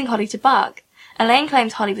 causing Holly to bark. Elaine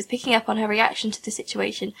claims Holly was picking up on her reaction to the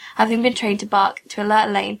situation, having been trained to bark to alert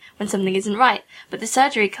Elaine when something isn't right, but the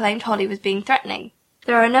surgery claimed Holly was being threatening.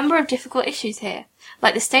 There are a number of difficult issues here,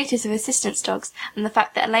 like the status of assistance dogs, and the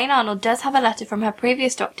fact that Elaine Arnold does have a letter from her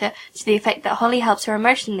previous doctor to the effect that Holly helps her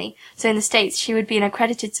emotionally, so in the States she would be an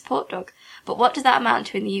accredited support dog. But what does that amount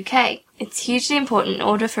to in the UK? It's hugely important in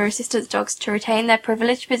order for assistance dogs to retain their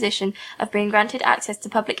privileged position of being granted access to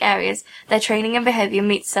public areas, their training and behaviour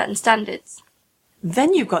meets certain standards.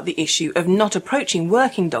 Then you've got the issue of not approaching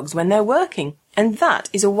working dogs when they're working. And that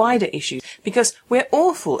is a wider issue, because we're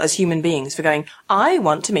awful as human beings for going, I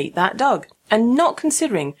want to meet that dog, and not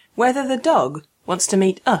considering whether the dog wants to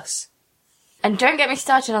meet us. And don't get me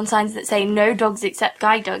started on signs that say no dogs except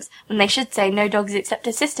guide dogs, when they should say no dogs except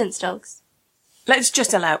assistance dogs. Let's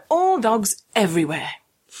just allow all dogs everywhere.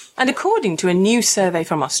 And according to a new survey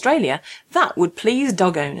from Australia, that would please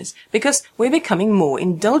dog owners because we're becoming more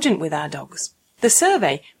indulgent with our dogs. The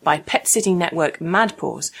survey by pet sitting network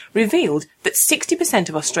MadPaws revealed that 60%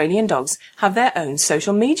 of Australian dogs have their own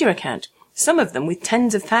social media account, some of them with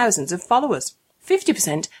tens of thousands of followers.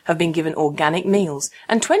 50% have been given organic meals,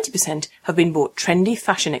 and 20% have been bought trendy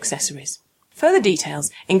fashion accessories. Further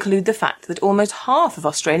details include the fact that almost half of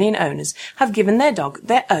Australian owners have given their dog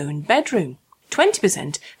their own bedroom.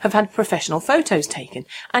 20% have had professional photos taken,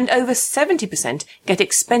 and over 70% get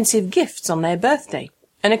expensive gifts on their birthday,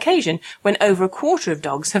 an occasion when over a quarter of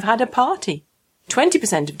dogs have had a party.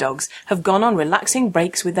 20% of dogs have gone on relaxing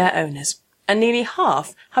breaks with their owners, and nearly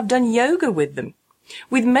half have done yoga with them,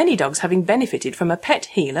 with many dogs having benefited from a pet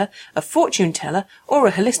healer, a fortune teller, or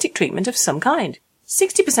a holistic treatment of some kind.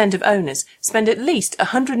 60% of owners spend at least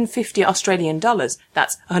 150 Australian dollars,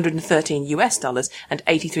 that's 113 US dollars and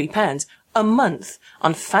 83 pounds, a month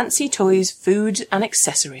on fancy toys, food and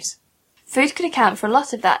accessories. Food could account for a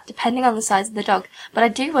lot of that, depending on the size of the dog, but I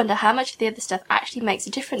do wonder how much of the other stuff actually makes a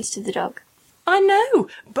difference to the dog. I know!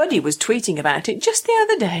 Buddy was tweeting about it just the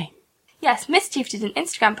other day. Yes, Mischief did an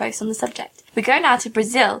Instagram post on the subject. We go now to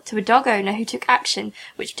Brazil, to a dog owner who took action,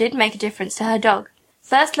 which did make a difference to her dog.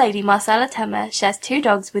 First Lady Marcela Temer shares 2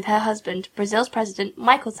 dogs with her husband, Brazil's President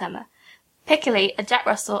Michael Temer. Piccoli, a Jack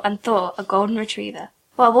Russell, and Thor, a Golden Retriever.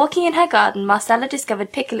 While walking in her garden, Marcela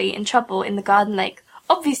discovered Piccoli in trouble in the garden lake.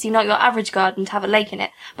 Obviously not your average garden to have a lake in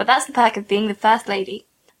it, but that's the perk of being the First Lady.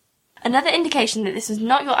 Another indication that this was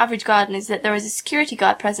not your average garden is that there was a security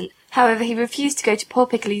guard present. However, he refused to go to poor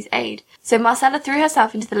Piccoli's aid, so Marcela threw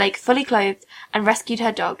herself into the lake fully clothed and rescued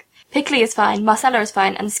her dog. Piccoli is fine, Marcela is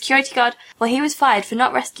fine, and the security guard, well, he was fired for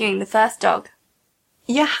not rescuing the first dog.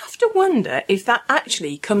 You have to wonder if that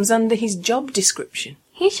actually comes under his job description.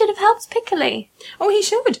 He should have helped Piccoli. Oh, he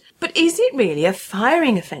should. But is it really a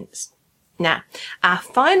firing offence? Now, our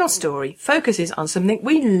final story focuses on something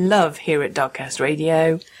we love here at Dogcast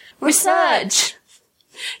Radio. Research!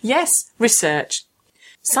 Yes, research.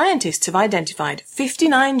 Scientists have identified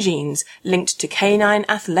 59 genes linked to canine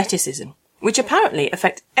athleticism, which apparently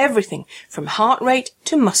affect everything from heart rate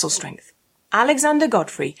to muscle strength. Alexander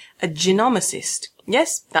Godfrey, a genomicist,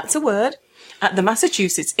 yes, that's a word, at the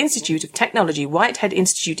Massachusetts Institute of Technology Whitehead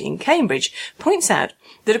Institute in Cambridge, points out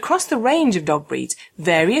that across the range of dog breeds,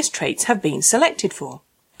 various traits have been selected for.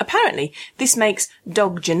 Apparently, this makes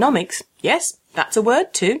dog genomics, yes, that's a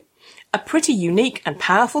word too, a pretty unique and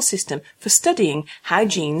powerful system for studying how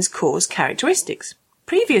genes cause characteristics.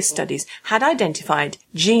 Previous studies had identified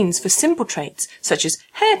genes for simple traits such as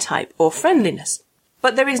hair type or friendliness,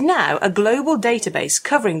 but there is now a global database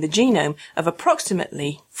covering the genome of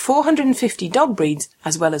approximately 450 dog breeds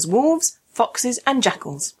as well as wolves, foxes and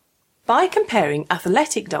jackals. By comparing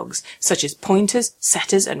athletic dogs such as pointers,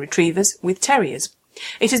 setters and retrievers with terriers,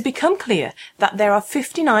 it has become clear that there are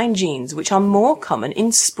 59 genes which are more common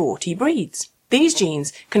in sporty breeds. These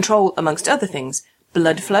genes control, amongst other things,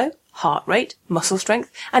 blood flow, heart rate, muscle strength,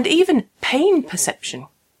 and even pain perception.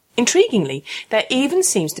 Intriguingly, there even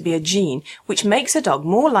seems to be a gene which makes a dog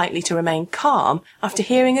more likely to remain calm after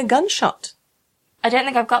hearing a gunshot. I don't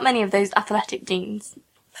think I've got many of those athletic genes.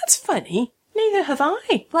 That's funny. Neither have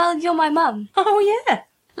I. Well, you're my mum. Oh, yeah.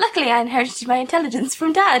 Luckily, I inherited my intelligence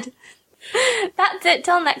from Dad. That's it,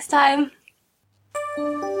 till next time.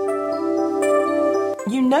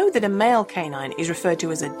 You know that a male canine is referred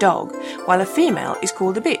to as a dog, while a female is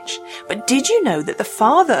called a bitch. But did you know that the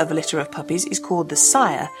father of a litter of puppies is called the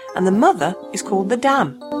sire, and the mother is called the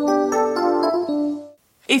dam?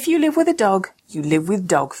 If you live with a dog, you live with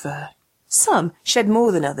dog fur. Some shed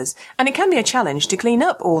more than others, and it can be a challenge to clean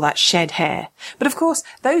up all that shed hair. But of course,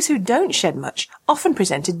 those who don't shed much often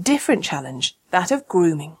present a different challenge, that of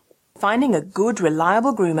grooming. Finding a good,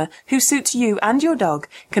 reliable groomer who suits you and your dog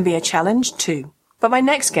can be a challenge too. But my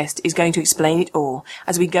next guest is going to explain it all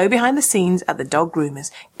as we go behind the scenes at the dog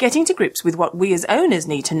groomers, getting to grips with what we as owners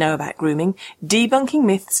need to know about grooming, debunking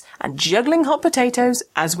myths and juggling hot potatoes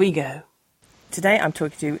as we go. Today I'm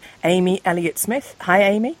talking to Amy Elliott-Smith. Hi,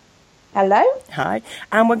 Amy. Hello. Hi.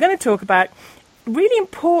 And we're going to talk about a really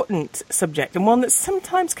important subject and one that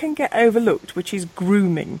sometimes can get overlooked, which is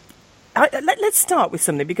grooming. Let's start with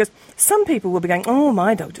something, because some people will be going, oh,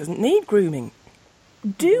 my dog doesn't need grooming.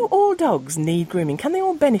 Do all dogs need grooming? Can they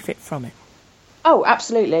all benefit from it? Oh,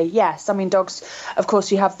 absolutely, yes. I mean, dogs, of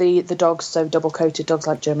course, you have the dogs, so double-coated dogs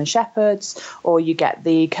like German Shepherds, or you get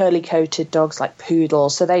the curly-coated dogs like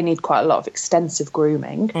Poodles, so they need quite a lot of extensive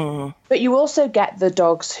grooming. But you also get the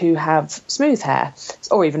dogs who have smooth hair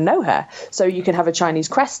or even no hair. So you can have a Chinese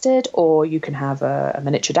crested or you can have a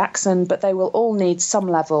miniature dachshund, but they will all need some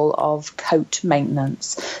level of coat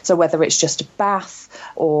maintenance. So whether it's just a bath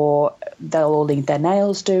or they'll all need their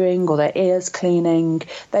nails doing or their ears cleaning,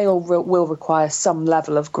 they all will require some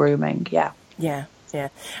level of grooming, yeah. Yeah. Yeah,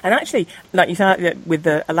 and actually, like you said, with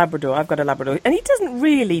a Labrador, I've got a Labrador, and he doesn't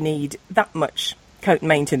really need that much coat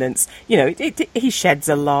maintenance. You know, he sheds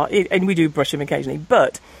a lot, and we do brush him occasionally.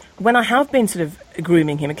 But when I have been sort of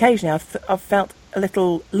grooming him occasionally, I've felt a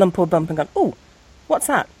little lump or bump and gone, oh, what's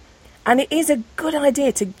that? And it is a good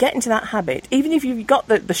idea to get into that habit, even if you've got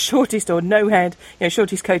the shortest or no-haired,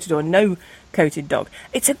 shortest coated or no-coated dog.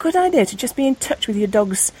 It's a good idea to just be in touch with your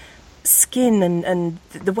dog's skin and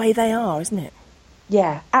the way they are, isn't it?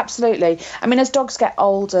 Yeah, absolutely. I mean, as dogs get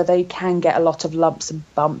older, they can get a lot of lumps and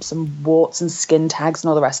bumps and warts and skin tags and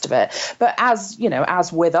all the rest of it. But as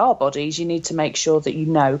with our bodies, you need to make sure that you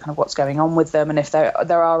know kind of what's going on with them, and if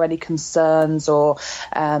there are any concerns or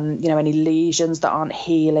any lesions that aren't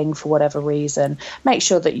healing for whatever reason, make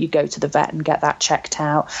sure that you go to the vet and get that checked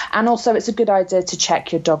out. And also, it's a good idea to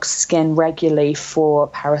check your dog's skin regularly for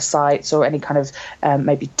parasites or any kind of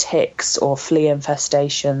maybe ticks or flea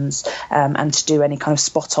infestations, and to do any kind of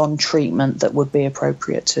spot-on treatment that would be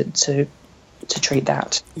appropriate to treat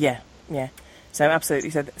that. Yeah. So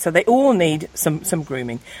absolutely. So they all need some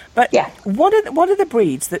grooming. But yeah. What are the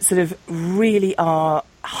breeds that sort of really are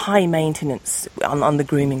high maintenance on the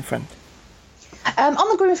grooming front? On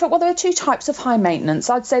the grooming front, well, there are two types of high maintenance.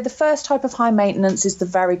 I'd say the first type of high maintenance is the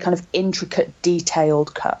very kind of intricate,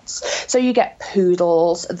 detailed cuts. So you get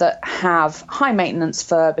poodles that have high maintenance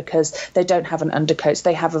fur because they don't have an undercoat. So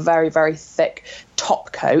they have a very, very thick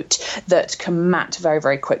top coat that can mat very,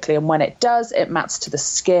 very quickly. And when it does, it mats to the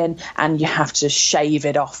skin and you have to shave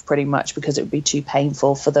it off pretty much because it would be too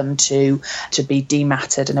painful for them to be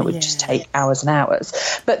dematted, and it would just take hours and hours.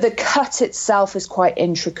 But the cut itself is quite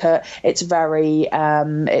intricate. It's very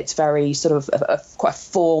sort of quite a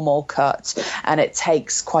formal cut, and it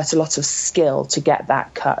takes quite a lot of skill to get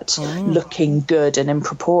that cut looking good and in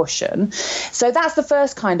proportion. So that's the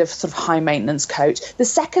first kind of sort of high maintenance coat. The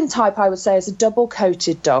second type, I would say, is a double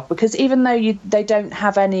coated dog, because even though they don't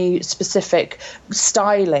have any specific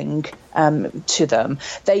styling to them,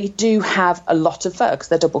 they do have a lot of fur because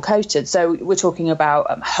they're double coated. So we're talking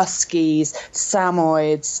about Huskies,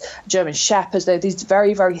 Samoyeds, German Shepherds. They're these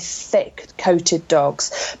very, very thick coated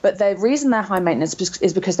dogs, but the reason they're high maintenance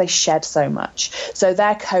is because they shed so much. So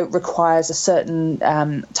their coat requires a certain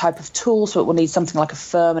type of tool, so it will need something like a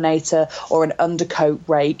Furminator or an undercoat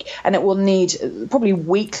rake, and it will need probably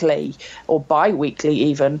weekly or bi-weekly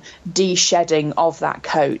even de-shedding of that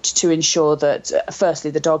coat to ensure that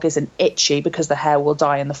firstly the dog isn't itchy, because the hair will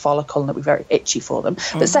die in the follicle and it'll be very itchy for them.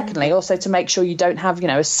 But secondly, also to make sure you don't have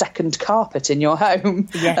a second carpet in your home,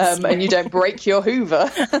 and you don't break your Hoover.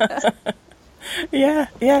 Yeah.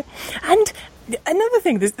 And another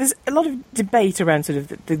thing, there's a lot of debate around sort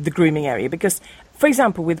of the grooming area, because, for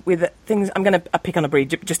example, with things, I'm going to pick on a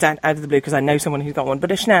breed just out of the blue because I know someone who's got one,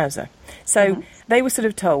 but a Schnauzer. So they were sort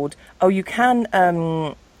of told, you can,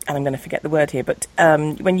 and I'm going to forget the word here, but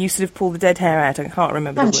when you sort of pull the dead hair out, I can't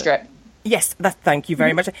remember the word. Strip. Yes, thank you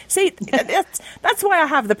very much. See, that's why I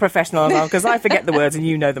have the professional on, because I forget the words and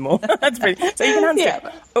you know them all. That's brilliant. So you can hand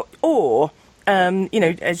strip. Or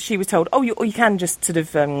as she was told, you can just sort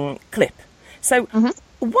of clip. So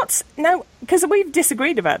what's now, because we've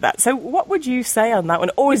disagreed about that, so what would you say on that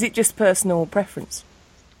one, or is it just personal preference?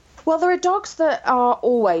 Well, there are dogs that are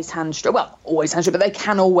always hand-stripped. Well, always hand-stripped, but they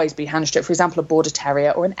can always be hand-stripped. For example, a Border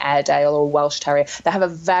Terrier or an Airedale or a Welsh Terrier. They have a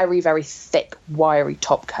very, very thick, wiry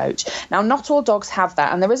top coat. Now, not all dogs have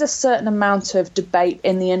that, and there is a certain amount of debate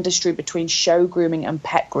in the industry between show grooming and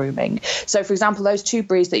pet grooming. So, for example, those two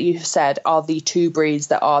breeds that you've said are the two breeds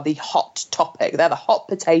that are the hot topic. They're the hot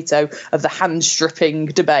potato of the hand-stripping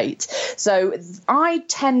debate. So I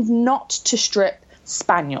tend not to strip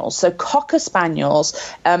Spaniels. So Cocker Spaniels,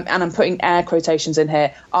 and I'm putting air quotations in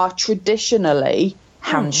here, are traditionally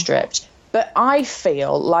hand stripped. But I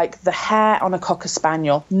feel like the hair on a Cocker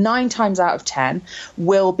Spaniel, 9 times out of 10,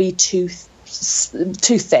 will be too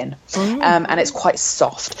thin, and it's quite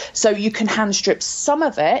soft. So you can hand strip some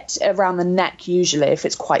of it around the neck, usually, if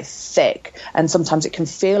it's quite thick, and sometimes it can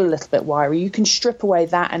feel a little bit wiry. You can strip away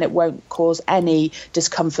that and it won't cause any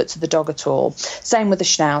discomfort to the dog at all. Same with the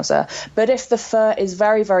Schnauzer. But if the fur is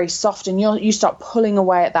very, very soft and you start pulling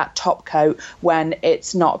away at that top coat when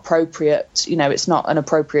it's not appropriate, it's not an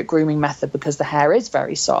appropriate grooming method because the hair is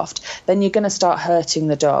very soft, then you're going to start hurting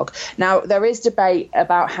the dog. Now, there is debate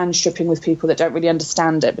about hand stripping with people people that don't really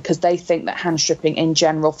understand it, because they think that hand stripping in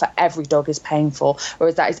general for every dog is painful,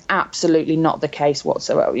 whereas that is absolutely not the case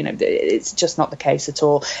whatsoever. You know, it's just not the case at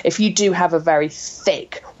all. If you do have a very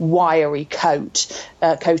thick, wiry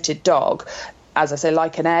coated dog, as I say,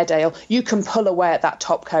 like an Airedale, you can pull away at that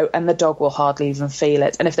top coat and the dog will hardly even feel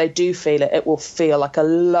it. And if they do feel it, it will feel like a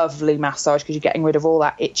lovely massage, because you're getting rid of all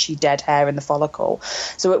that itchy dead hair in the follicle.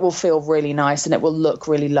 So it will feel really nice and it will look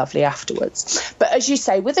really lovely afterwards. But as you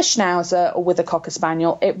say, with a Schnauzer or with a Cocker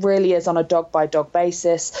Spaniel, it really is on a dog-by-dog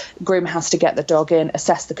basis. The groomer has to get the dog in,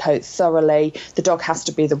 assess the coat thoroughly. The dog has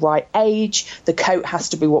to be the right age. The coat has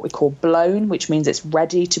to be what we call blown, which means it's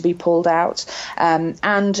ready to be pulled out.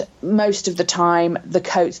 And most of the time, the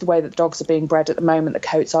coats, the way that dogs are being bred at the moment, the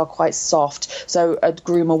coats are quite soft. So a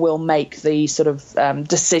groomer will make the sort of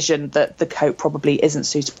decision that the coat probably isn't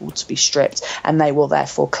suitable to be stripped, and they will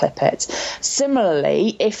therefore clip it.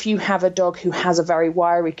 Similarly, if you have a dog who has a very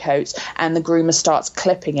wiry coat and the groomer starts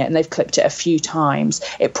clipping it, and they've clipped it a few times,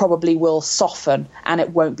 it probably will soften and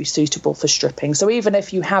it won't be suitable for stripping. So even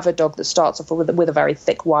if you have a dog that starts off with a very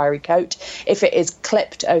thick, wiry coat, if it is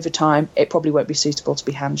clipped over time, it probably won't be suitable to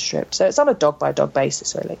be hand stripped. So it's on a dog-by-dog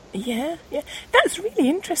basis, really. Yeah. That's really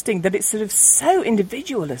interesting that it's sort of so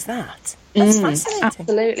individual as that. That's fascinating.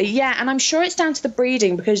 Absolutely, yeah. And I'm sure it's down to the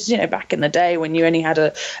breeding, because, you know, back in the day when you only had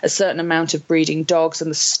a certain amount of breeding dogs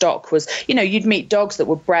and the stock was, you know, you'd meet dogs that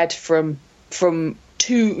were bred from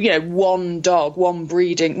two, you know, one dog, one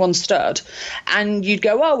breeding, one stud, and you'd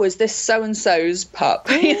go, oh, is this so-and-so's pup?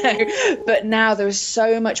 You know, but now there's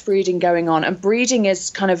so much breeding going on, and breeding is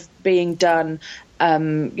kind of being done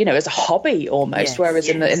you know, as a hobby almost, whereas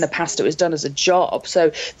in the past it was done as a job.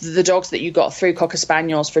 So the dogs that you got through, Cocker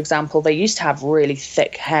Spaniels, for example, they used to have really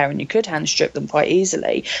thick hair and you could hand strip them quite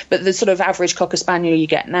easily. But the sort of average Cocker Spaniel you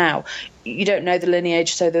get now, you don't know the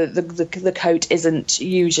lineage, so the coat isn't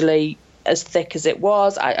usually as thick as it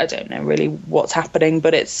was. I don't know really what's happening,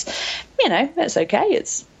 but it's, you know, it's okay.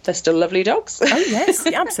 They're still lovely dogs. Oh, yes,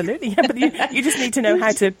 absolutely. Yeah, but you just need to know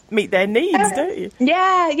how to meet their needs, don't you?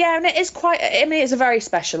 Yeah, and it is it's a very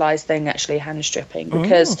specialised thing, actually, hand stripping,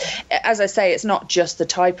 because, as I say, it's not just the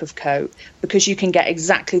type of coat, because you can get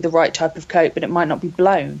exactly the right type of coat, but it might not be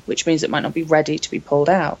blown, which means it might not be ready to be pulled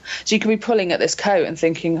out. So you can be pulling at this coat and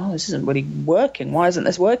thinking, oh, this isn't really working. Why isn't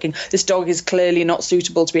this working? This dog is clearly not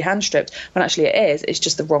suitable to be hand stripped. When actually it is. It's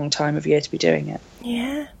just the wrong time of year to be doing it.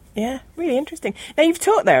 Yeah, really interesting. Now, you've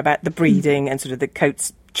talked there about the breeding and sort of the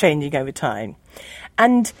coats changing over time.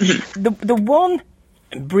 And the one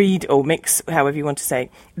breed or mix, however you want to say,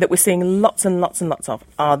 that we're seeing lots and lots and lots of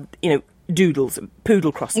are, you know, doodles,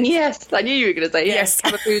 poodle crosses. Yes, I knew you were going to say yes.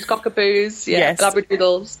 Cavapoos, Cockapoos, yes.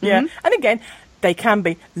 Labradoodles. Yeah, and again, they can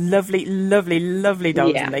be lovely, lovely, lovely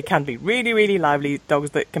dogs, and they can be really, really lively dogs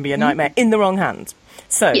that can be a nightmare in the wrong hands.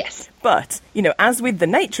 So, but, you know, as with the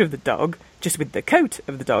nature of the dog, just with the coat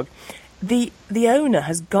of the dog, the owner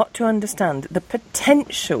has got to understand the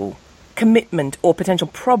potential commitment or potential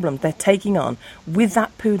problem they're taking on with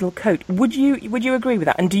that poodle coat. Would you agree with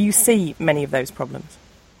that? And do you see many of those problems?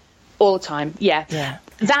 All the time, yeah.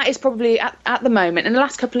 That is probably, at the moment, in the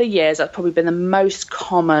last couple of years, that's probably been the most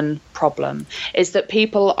common problem, is that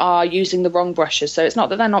people are using the wrong brushes. So it's not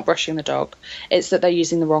that they're not brushing the dog, it's that they're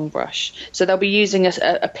using the wrong brush. So they'll be using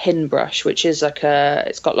a pin brush, which is like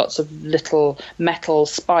it's got lots of little metal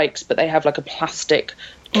spikes, but they have like a plastic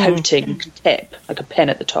coating tip, like a pin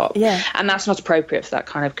at the top. Yeah. And that's not appropriate for that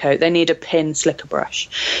kind of coat. They need a pin slicker brush.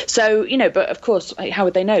 So, you know, but of course, how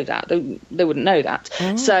would they know that? They wouldn't know that.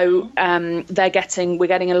 So we're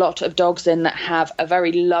getting a lot of dogs in that have a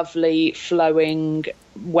very lovely, flowing,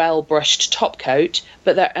 well-brushed top coat,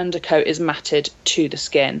 but their undercoat is matted to the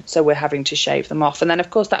skin, so we're having to shave them off. And then, of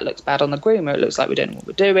course, that looks bad on the groomer. It looks like we don't know what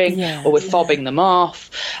we're doing, or we're fobbing them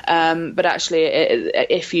off. But actually,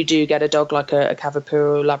 if you do get a dog like a Cavapoo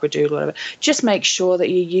or a Labradoodle or whatever, just make sure that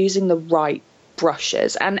you're using the right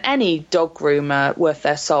brushes, and any dog groomer worth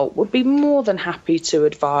their salt would be more than happy to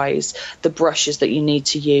advise the brushes that you need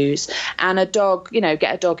to use. And a dog, you know,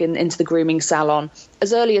 get a dog into the grooming salon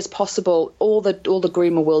as early as possible. All the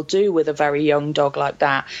groomer will do with a very young dog like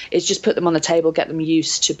that is just put them on the table, get them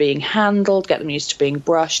used to being handled, get them used to being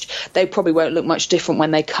brushed. They probably won't look much different when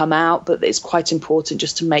they come out, but it's quite important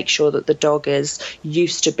just to make sure that the dog is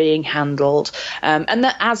used to being handled, and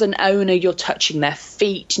that as an owner you're touching their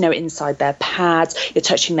feet, you know, inside their pads, you're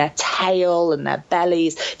touching their tail and their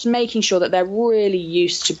bellies, just making sure that they're really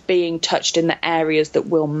used to being touched in the areas that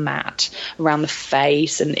will mat around the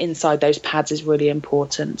face and inside those pads is really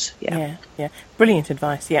important. Yeah. Brilliant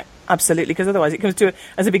advice, yeah, absolutely, because otherwise it comes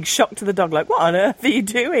as a big shock to the dog, like, what on earth are you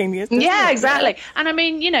doing? Yeah, exactly. And I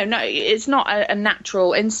mean, no, it's not a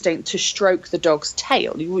natural instinct to stroke the dog's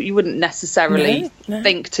tail. You wouldn't necessarily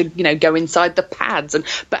think to, go inside the pads.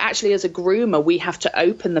 But actually, as a groomer, we have to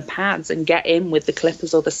open the pads and get in with the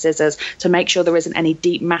clippers or the scissors to make sure there isn't any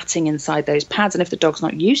deep matting inside those pads. And if the dog's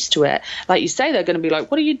not used to it, like you say, they're going to be like,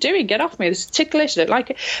 what are you doing? Get off me. This is ticklish. I don't like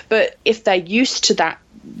it. But if they're used to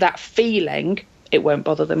that feeling, it won't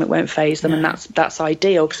bother them, it won't faze them, and that's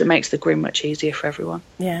ideal because it makes the groom much easier for everyone.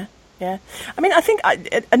 Yeah. I mean, I think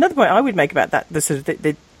another point I would make about that, the sort of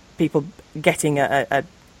the people getting a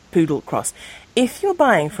poodle cross, if you're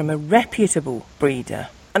buying from a reputable breeder,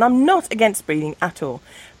 and I'm not against breeding at all,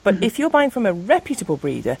 but if you're buying from a reputable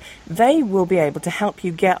breeder, they will be able to help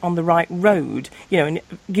you get on the right road, and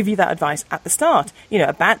give you that advice at the start,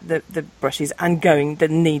 about the brushes and the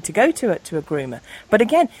need to go to a groomer. But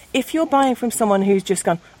again, if you're buying from someone who's just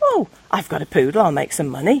gone, oh, I've got a poodle, I'll make some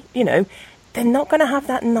money, they're not going to have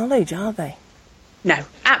that knowledge, are they? No,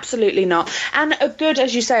 absolutely not. And a good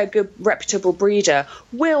reputable breeder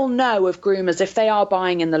will know of groomers. If they are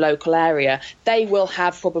buying in the local area, they will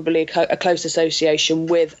have probably a close association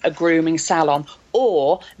with a grooming salon,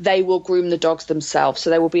 or they will groom the dogs themselves.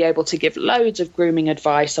 So they will be able to give loads of grooming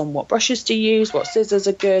advice on what brushes to use, what scissors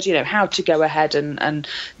are good, how to go ahead and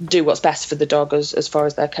do what's best for the dog as far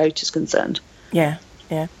as their coat is concerned. Yeah.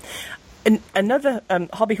 And another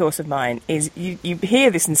hobby horse of mine is, you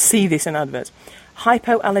hear this and see this in adverts,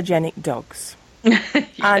 hypoallergenic dogs.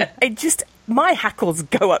 And it just, my hackles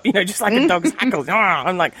go up, just like a dog's hackles.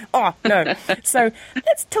 I'm like, oh, no. So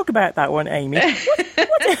let's talk about that one, Amy.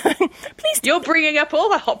 Please. You're bringing up all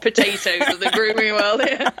the hot potatoes of the grooming world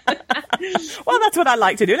here. Well, that's what I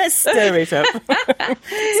like to do. Let's stir it up.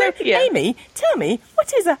 So, Amy, tell me,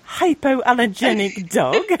 what is a hypoallergenic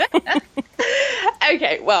dog?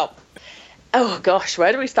 Okay, well, oh gosh,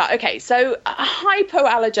 where do we start? Okay, so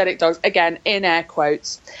hypoallergenic dogs, again, in air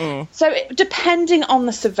quotes. So depending on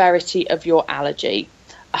the severity of your allergy,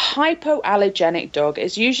 a hypoallergenic dog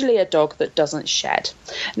is usually a dog that doesn't shed.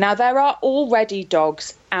 Now, there are already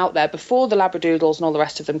dogs out there. Before the Labradoodles and all the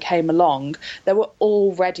rest of them came along, there were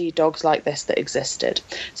already dogs like this that existed.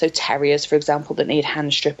 So terriers, for example, that need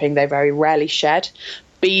hand stripping, they very rarely shed.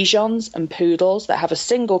 Bichons and poodles that have a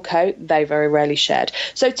single coat, they very rarely shed.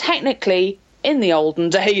 So technically, in the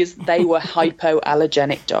olden days, they were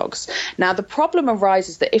hypoallergenic dogs. Now, the problem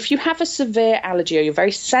arises that if you have a severe allergy or you're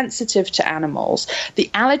very sensitive to animals,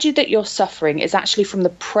 the allergy that you're suffering is actually from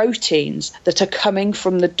the proteins that are coming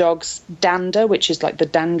from the dog's dander, which is like the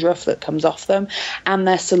dandruff that comes off them, and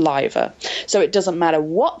their saliva. So it doesn't matter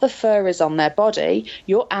what the fur is on their body,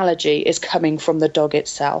 your allergy is coming from the dog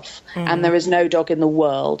itself. And there is no dog in the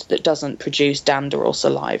world that doesn't produce dander or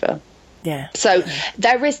saliva. Yeah. So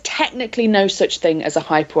there is technically no such thing as a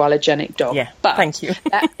hypoallergenic dog. Yeah, but thank you.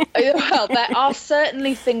 there are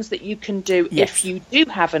certainly things that you can do if you do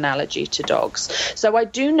have an allergy to dogs. So I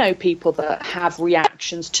do know people that have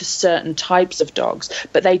reactions to certain types of dogs,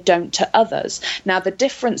 but they don't to others. Now, the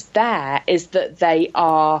difference there is that they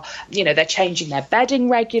are, they're changing their bedding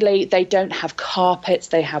regularly. They don't have carpets.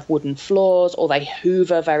 They have wooden floors, or they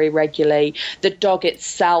hoover very regularly. The dog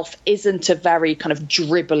itself isn't a very kind of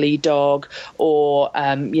dribbly dog, or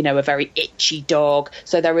a very itchy dog,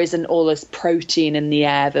 so there isn't all this protein in the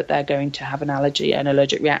air that they're going to have an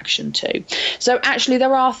allergic reaction to. So actually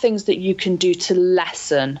there are things that you can do to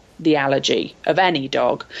lessen the allergy of any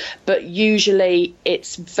dog, but usually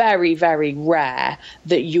it's very, very rare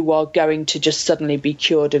that you are going to just suddenly be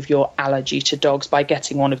cured of your allergy to dogs by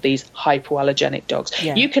getting one of these hypoallergenic dogs.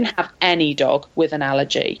 You can have any dog with an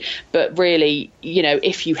allergy, but really,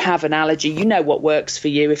 if you have an allergy, you know what works for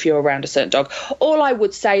you if you're around a certain dog. All I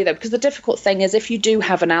would say, though, because the difficult thing is if you do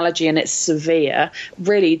have an allergy and it's severe,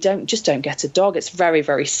 really don't get a dog. It's very,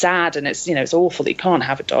 very sad, and it's awful that you can't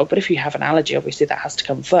have a dog, but if you have an allergy, obviously that has to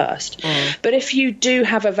come first. But if you do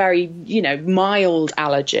have a very, mild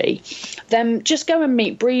allergy, then just go and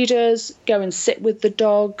meet breeders, go and sit with the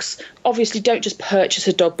dogs. Obviously, don't just purchase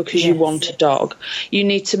a dog because you want a dog. You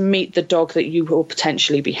need to meet the dog that you will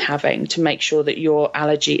potentially be having to make sure that your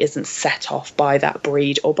allergy isn't set off by that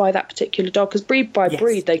breed or by that particular dog, because breed by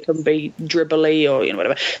breed, they can be dribbly or,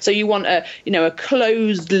 whatever. So you want a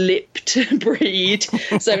closed-lipped breed,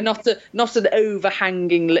 so not an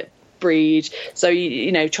overhanging lip breed. So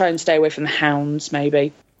try and stay away from the hounds,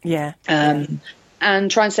 maybe. And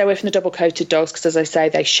try and stay away from the double coated dogs, because as I say,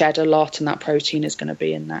 they shed a lot, and that protein is going to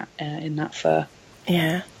be in that fur.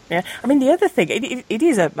 I mean, the other thing, it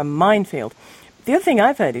is a minefield. The other thing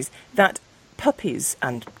I've heard is that puppies,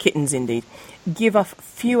 and kittens indeed, give off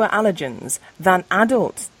fewer allergens than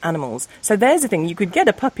adult animals. So there's the thing, you could get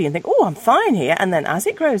a puppy and think, oh, I'm fine here, and then as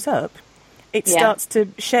it grows up, it starts to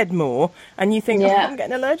shed more, and you think, oh, I'm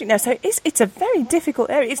getting allergic now. So it's a very difficult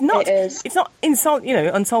area. It's not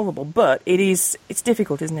unsolvable, but it's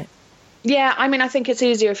difficult, isn't it? Yeah, I mean, I think it's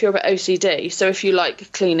easier if you're a bit OCD. So if you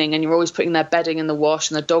like cleaning and you're always putting their bedding in the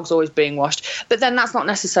wash and the dog's always being washed, but then that's not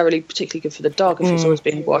necessarily particularly good for the dog if it's always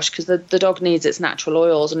being washed, because the dog needs its natural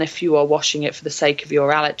oils, and if you are washing it for the sake of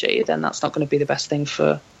your allergy, then that's not going to be the best thing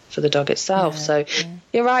for the dog itself.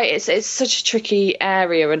 You're right, it's such a tricky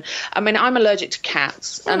area. And I mean, I'm allergic to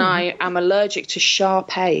cats and I am allergic to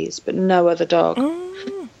Shar-Peis, but no other dog.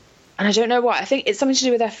 And I don't know why. I think it's something to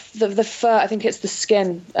do with the fur. I think it's the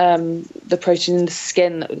skin, the protein in the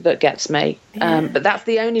skin that gets me. But that's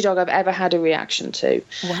the only dog I've ever had a reaction to.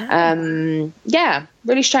 Wow.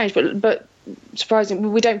 Really strange, but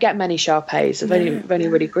surprising. We don't get many Shar-Peis. I've only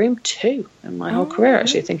really groomed 2 in my whole career,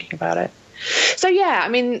 actually, thinking about it. So, yeah, I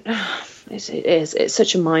mean, it's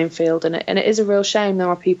such a minefield, and it is a real shame. There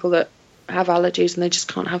are people that have allergies and they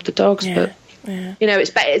just can't have the dogs, but... Yeah. You know,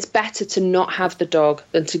 it's better to not have the dog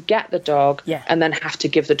than to get the dog and then have to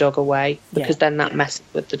give the dog away, because then that messes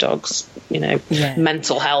with the dog's,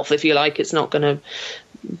 mental health, if you like. It's not going to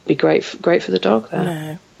be great for the dog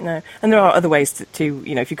there. No. And there are other ways to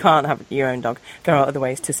if you can't have your own dog, there are other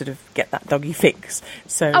ways to sort of get that doggy fix.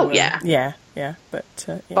 So but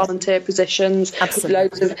volunteer positions, absolutely.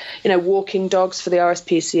 loads of walking dogs for the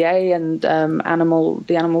RSPCA and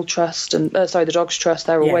the Animal Trust and the Dogs Trust.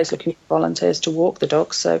 They're always looking for volunteers to walk the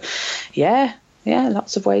dogs. So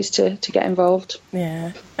lots of ways to get involved.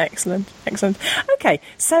 Yeah, excellent. Okay,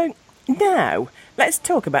 so now let's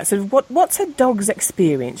talk about sort of what's a dog's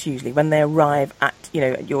experience usually when they arrive at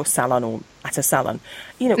at your salon or at a salon.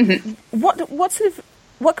 What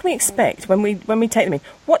can we expect when we take them in?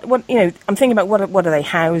 What I'm thinking about what are they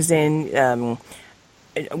housed in?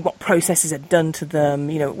 What processes are done to them?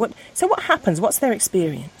 What happens? What's their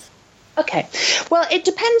experience? Okay, well, it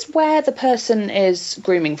depends where the person is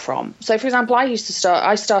grooming from. So, for example, I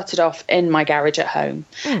started off in my garage at home,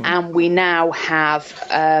 and we now have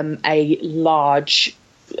a large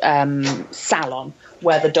salon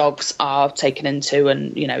where the dogs are taken into,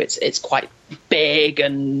 and it's quite big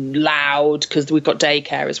and loud because we've got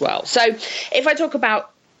daycare as well. So, if I talk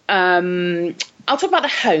about, I'll talk about the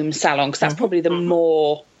home salon because that's probably the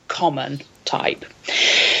more common type.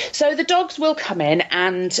 So the dogs will come in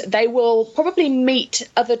and they will probably meet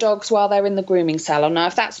other dogs while they're in the grooming salon. Now,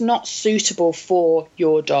 if that's not suitable for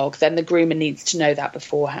your dog, then the groomer needs to know that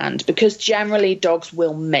beforehand, because generally dogs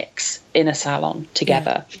will mix in a salon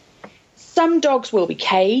together. Yeah. Some dogs will be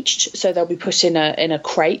caged, so they'll be put in a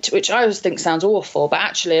crate, which I always think sounds awful, but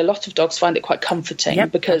actually a lot of dogs find it quite comforting,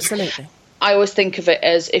 because absolutely. I always think of it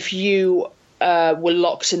as if you were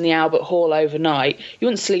locked in the Albert Hall overnight, you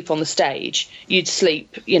wouldn't sleep on the stage. You'd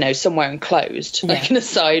sleep, somewhere enclosed, like in a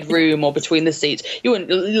side room or between the seats. You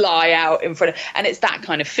wouldn't lie out in front of... And it's that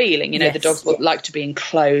kind of feeling, the dogs like to be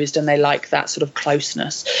enclosed and they like that sort of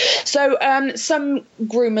closeness. So some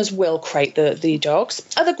groomers will crate the dogs.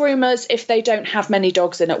 Other groomers, if they don't have many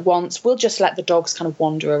dogs in at once, will just let the dogs kind of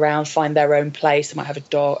wander around, find their own place. They might have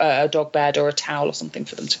a dog bed or a towel or something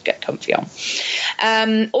for them to get comfy on.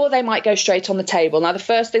 Or they might go straight on the table. Now, the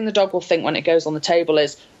first thing the dog will think when it goes on the table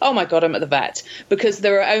is, oh my God, I'm at the vet, because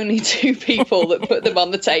there are only 2 people that put them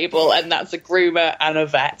on the table, and that's a groomer and a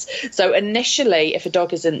vet. So initially, if a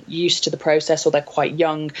dog isn't used to the process or they're quite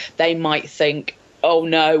young, they might think, oh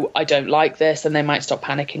no, I don't like this, and they might start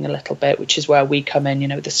panicking a little bit, which is where we come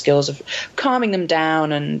in, with the skills of calming them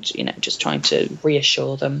down and, just trying to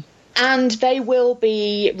reassure them. And they will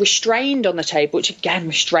be restrained on the table, which again,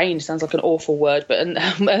 restrained sounds like an awful word, but and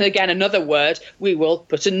again, another word, we will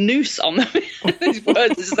put a noose on them. These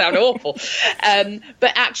words just sound awful.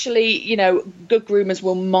 But actually, good groomers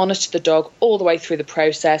will monitor the dog all the way through the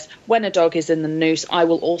process. When a dog is in the noose, I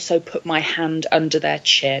will also put my hand under their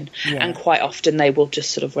chin. Yeah. And quite often they will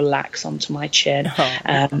just sort of relax onto my chin,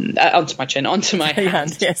 onto my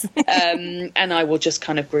hand. Yes. And I will just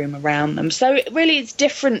kind of groom around them. So really, it's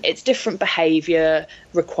different behaviour,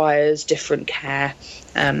 requires different care,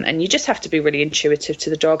 and you just have to be really intuitive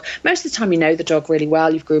to the dog. Most of the time you know the dog really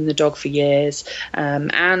well, you've groomed the dog for years,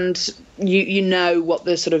 and you know what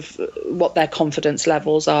their confidence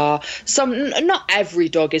levels are. Not every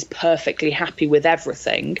dog is perfectly happy with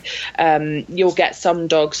everything. You'll get some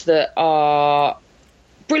dogs that are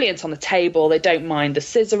brilliant on the table, they don't mind the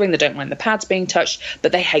scissoring, they don't mind the pads being touched,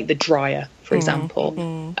 but they hate the dryer, for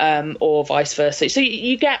example, or vice versa. So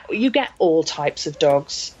you get all types of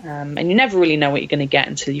dogs, and you never really know what you're going to get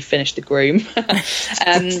until you finish the groom.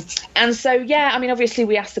 And so, I mean, obviously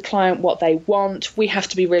we ask the client what they want. We have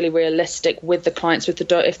to be really realistic with the clients. With the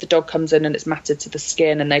dog, if the dog comes in and it's matted to the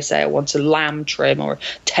skin and they say, I want a lamb trim or a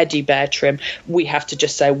teddy bear trim, we have to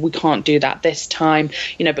just say, we can't do that this time,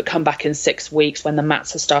 but come back in 6 weeks when the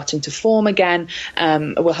mats are starting to form again.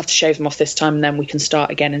 We'll have to shave them off this time, and then we can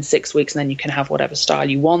start again in 6 weeks, and then you can have whatever style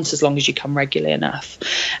you want as long as you come regularly enough.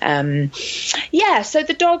 So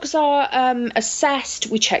the dogs are assessed.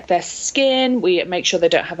 We check their skin. We make sure they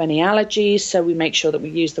don't have any allergies, so we make sure that we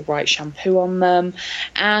use the right shampoo on them.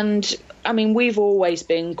 And I mean, we've always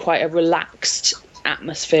been quite a relaxed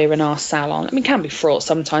atmosphere in our salon. I mean, it can be fraught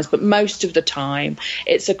sometimes, but most of the time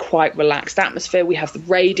it's a quite relaxed atmosphere. We have the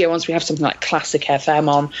radio on, so we have something like classic FM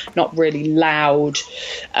on, not really loud,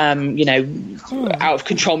 out of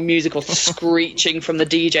control music or screeching from the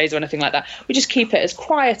DJs or anything like that. We just keep it as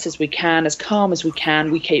quiet as we can, as calm as we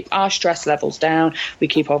can. We keep our stress levels down. We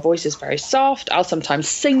keep our voices very soft. I'll sometimes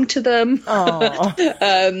sing to them.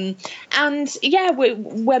 When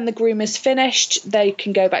the groom is finished, they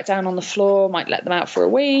can go back down on the floor, might let them out for a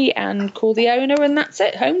wee and call the owner, and that's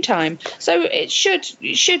it, home time. So it should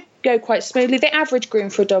go quite smoothly. The average groom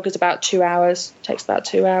for a dog is about 2 hours. Takes about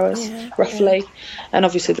 2 hours, roughly. And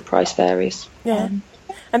obviously the price varies. And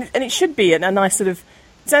it should be a nice sort of,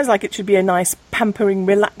 it sounds like it should be a nice pampering,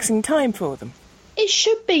 relaxing time for them. It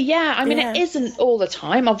should be, I mean, it isn't all the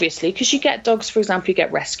time, obviously, because you get dogs, for example, you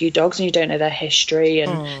get rescue dogs and you don't know their history,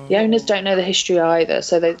 and the owners don't know the history either,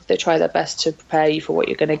 so they try their best to prepare you for what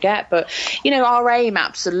you're going to get. But, our aim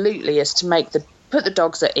absolutely is to put the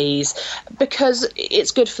dogs at ease, because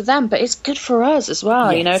it's good for them, but it's good for us as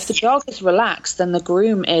well. Yes. If the dog is relaxed, then the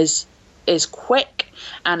groom is quick,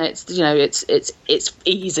 and it's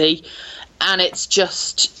easy, and it's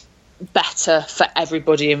just better for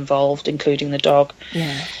everybody involved, including the dog.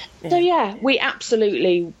 So we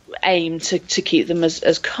absolutely aim to keep them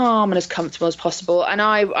as calm and as comfortable as possible. And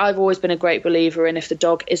I've always been a great believer in, if the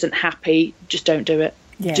dog isn't happy, just don't do it.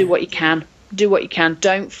 Do what you can.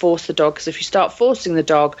 Don't force the dog, because if you start forcing the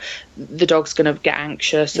dog's going to get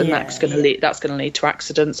anxious, and that's going to lead to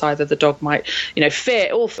accidents. Either the dog might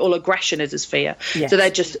fear, all aggression is fear, so they're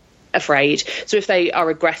just afraid. So if they are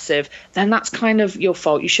aggressive, then that's kind of your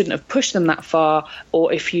fault. You shouldn't have pushed them that far,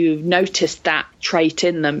 or if you noticed that trait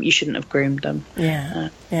in them, you shouldn't have groomed them.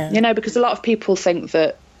 Because a lot of people think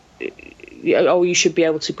that you should be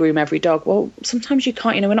able to groom every dog. Well, sometimes you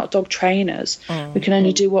can't. We're not dog trainers. We can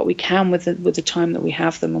only do what we can with the time that we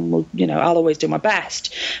have them, and I'll always do my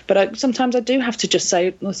best, but sometimes I do have to just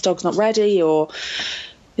say, this dog's not ready, or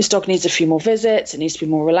this dog needs a few more visits, it needs to be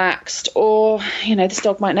more relaxed, or, this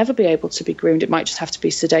dog might never be able to be groomed. It might just have to be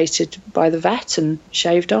sedated by the vet and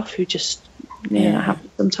shaved off, who just, that happens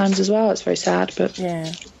sometimes as well. It's very sad, but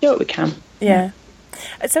do what we can.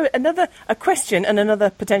 So a question and another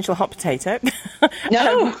potential hot potato.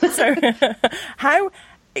 No. So how,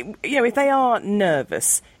 if they are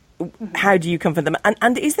nervous, how do you comfort them?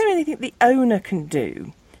 And is there anything the owner can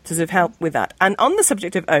do to sort of help with that? And on the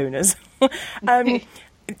subject of owners,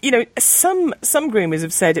 some groomers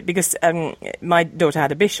have said it, because my daughter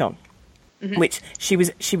had a Bichon, which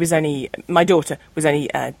my daughter was only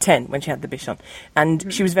 10 when she had the Bichon,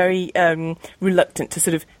 and she was very reluctant to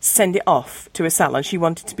sort of send it off to a salon. She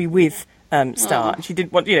wanted to be with Star. She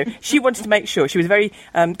didn't want, she wanted to make sure. She was very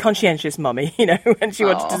conscientious mummy, and she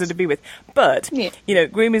wanted to sort of be with. But,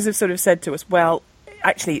 groomers have sort of said to us, well,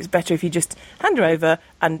 actually, it's better if you just hand her over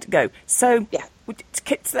and go. So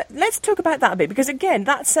let's talk about that a bit, because again,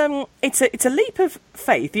 that's it's a leap of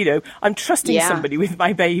faith. I'm trusting somebody with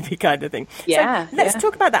my baby, kind of thing. So let's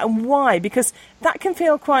talk about that and why, because that can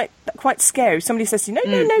feel quite scary. Somebody says to you,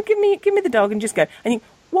 no, give me the dog, and just go. And you,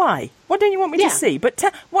 why? What don't you want me to see? But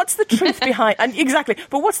what's the truth behind? And exactly.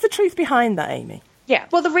 But what's the truth behind that, Amy? Yeah,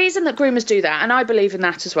 well, the reason that groomers do that, and I believe in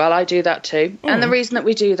that as well, I do that too, and the reason that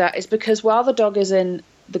we do that is because while the dog is in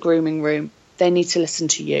the grooming room, they need to listen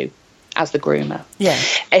to you as the groomer.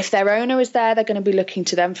 If their owner is there, they're going to be looking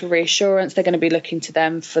to them for reassurance, they're going to be looking to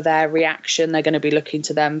them for their reaction, they're going to be looking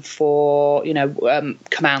to them for,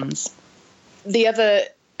 commands.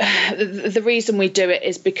 The reason we do it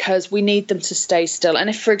is because we need them to stay still. And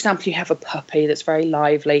if, for example, you have a puppy that's very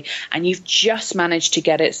lively and you've just managed to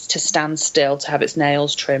get it to stand still, to have its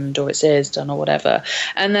nails trimmed or its ears done or whatever,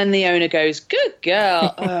 and then the owner goes, good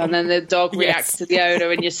girl, and then the dog reacts to the owner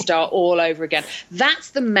and you start all over again. That's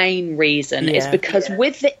the main reason, is because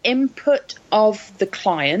with the input of the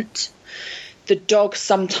client, the dog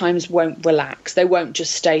sometimes won't relax. They won't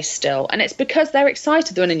just stay still. And it's because they're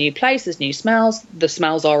excited. They're in a new place. There's new smells. The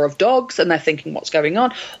smells are of dogs, and they're thinking what's going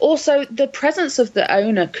on. Also, the presence of the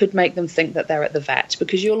owner could make them think that they're at the vet,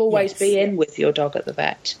 because you'll always be in with your dog at the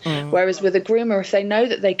vet. Whereas with a groomer, if they know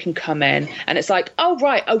that they can come in and it's like, oh,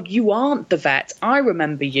 right, oh, you aren't the vet. I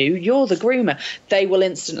remember you. You're the groomer. They will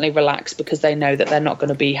instantly relax because they know that they're not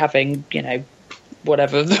going to be having, you know,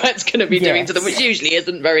 whatever the vet's going to be doing to them, which usually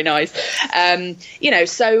isn't very nice. You know,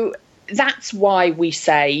 so that's why we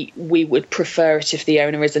say we would prefer it if the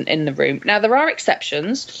owner isn't in the room. Now, there are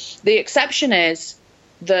exceptions. The exception is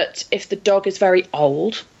that if the dog is very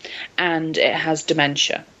old and it has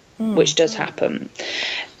dementia, which does happen,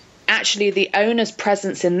 actually the owner's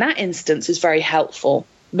presence in that instance is very helpful,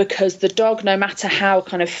 because the dog, no matter how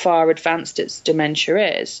kind of far advanced its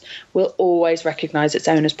dementia is, will always recognise its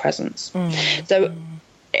owner's presence. So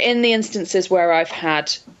in the instances where I've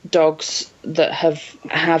had dogs that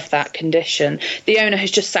have that condition, the owner has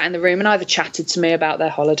just sat in the room and either chatted to me about their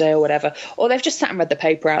holiday or whatever, or they've just sat and read the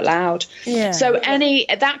paper out loud. So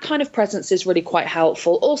that kind of presence is really quite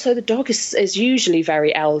helpful. Also, the dog is usually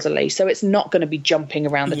very elderly, so it's not going to be jumping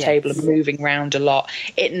around the table and moving around a lot.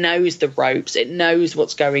 It knows the ropes, it knows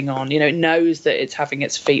what's going on, you know, it knows that it's having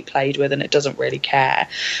its feet played with, and it doesn't really care.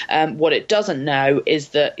 What it doesn't know is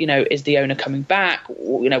that, you know, is the owner coming back,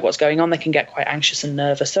 you know, what's going on. They can get quite anxious and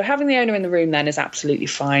nervous. So having the owner in the room then is absolutely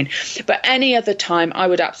fine. But any other time, I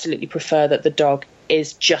would absolutely prefer that the dog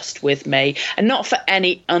is just with me, and not for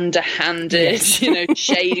any underhanded, you know,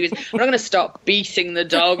 shady. I'm not going to stop beating the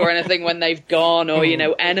dog or anything when they've gone, or, you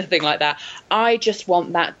know, anything like that. I just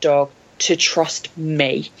want that dog to trust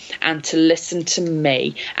me and to listen to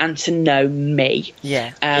me and to know me.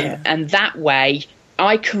 And that way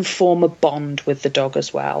I can form a bond with the dog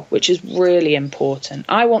as well, which is really important.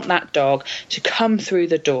 I want that dog to come through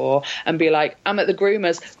the door and be like, I'm at the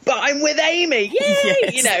groomer's, but I'm with Amy, yay!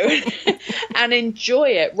 You know, and enjoy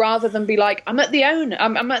it, rather than be like, I'm at the owner,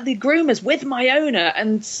 I'm at the groomer's with my owner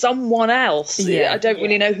and someone else. I don't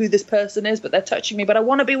really know who this person is, but they're touching me, but I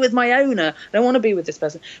want to be with my owner. I don't want to be with this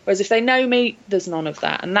person. Whereas if they know me, there's none of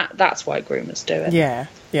that, and that's why groomers do it.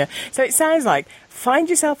 So it sounds like, find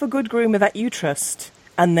yourself a good groomer that you trust,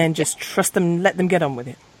 and then just trust them, let them get on with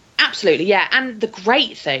it. Absolutely, yeah. And the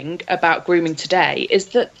great thing about grooming today is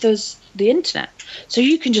that there's the internet, so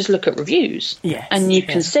you can just look at reviews, and you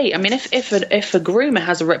can see. I mean, if a groomer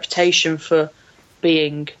has a reputation for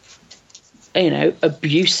being, you know,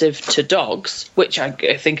 abusive to dogs, which I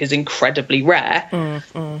think is incredibly rare,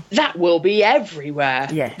 that will be everywhere.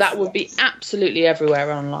 That will be absolutely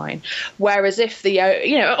everywhere online. Whereas if the,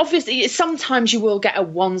 you know, obviously sometimes you will get a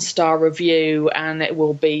 1-star review and it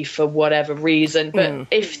will be for whatever reason, but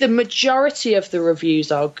if the majority of the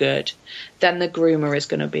reviews are good, then the groomer is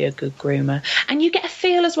going to be a good groomer. And you get a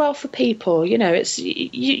feel as well for people. You know, it's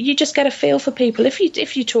you just get a feel for people. If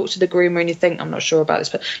you talk to the groomer and you think, I'm not sure about this,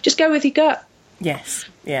 but just go with your gut. Yes,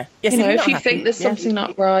 you know, if you think there's something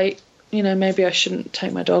not right, you know, maybe I shouldn't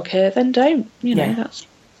take my dog here, then don't. You know, that's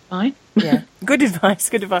fine. Good advice.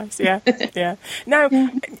 Now,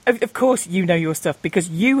 of course, you know your stuff, because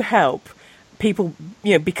you help people,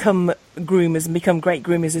 you know, become groomers and become great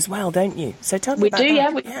groomers as well, don't you? So tell me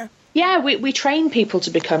about that. We train people to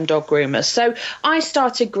become dog groomers. So I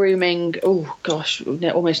started grooming,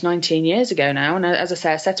 almost 19 years ago now. And as I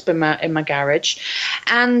say, I set up in my garage.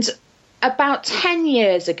 And about 10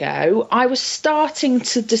 years ago, I was starting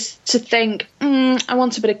to think, I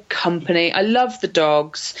want a bit of company. I love the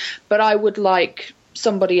dogs, but I would like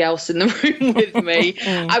somebody else in the room with me.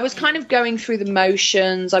 I was kind of going through the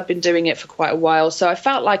motions. I've been doing it for quite a while, so I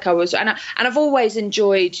felt like I was, and I've always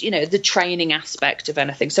enjoyed, you know, the training aspect of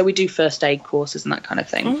anything. So we do first aid courses and that kind of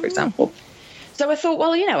thing, for example. So I thought,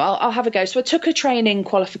 well, you know, I'll have a go. So I took a training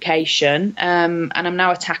qualification, and I'm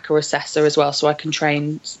now a TACA assessor as well, so I can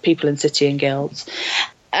train people in city and guilds.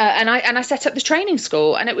 And I set up the training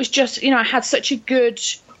school, and it was just, you know, I had such a good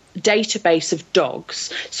database of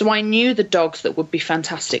dogs, so I knew the dogs that would be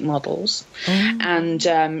fantastic models. And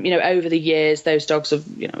you know, over the years those dogs have,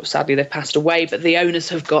 you know, sadly they've passed away, but the owners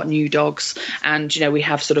have got new dogs, and you know, we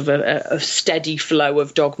have sort of a steady flow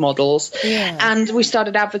of dog models. And we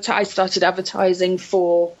started I started advertising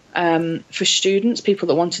for students, people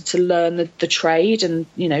that wanted to learn the trade, and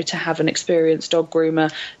you know, to have an experienced dog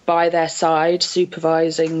groomer by their side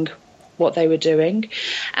supervising what they were doing.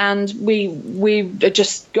 And we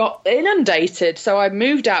just got inundated, so I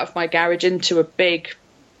moved out of my garage into a big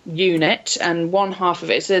unit, and one half of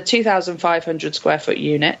it is a 2,500 square foot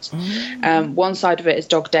unit. One side of it is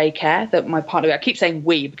dog daycare that my partner, I keep saying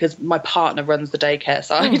we because my partner runs the daycare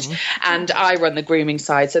side and I run the grooming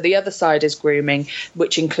side. So the other side is grooming,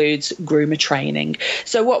 which includes groomer training.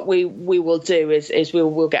 So what we will do is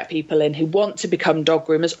we'll get people in who want to become dog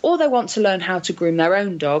groomers, or they want to learn how to groom their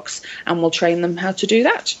own dogs, and we'll train them how to do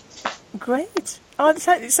that. Great. Oh, it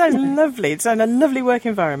sounds lovely. It sounds a lovely work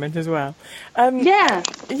environment as well. Yeah,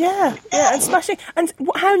 and smashing. And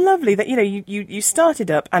how lovely that you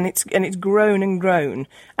started up and it's grown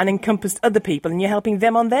and encompassed other people, and you're helping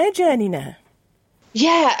them on their journey now.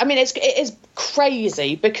 Yeah, I mean it is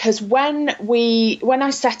crazy because when I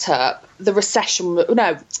set up the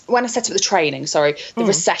training, the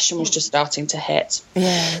recession was just starting to hit.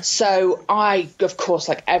 Yeah. So I, of course,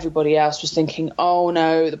 like everybody else, was thinking, oh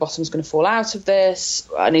no, the bottom's going to fall out of this.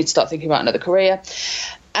 I need to start thinking about another career.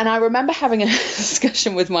 And I remember having a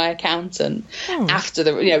discussion with my accountant after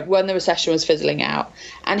when the recession was fizzling out,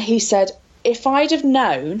 and he said, if I'd have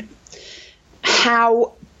known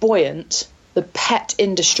how buoyant the pet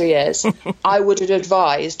industry is, I would have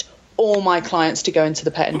advised all my clients to go into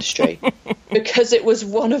the pet industry because it was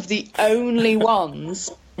one of the only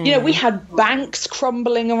ones. We had banks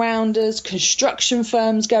crumbling around us, construction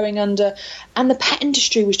firms going under, and the pet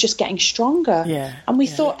industry was just getting stronger. Yeah, and we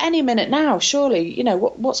thought any minute now, surely,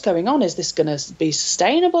 what's going on? Is this going to be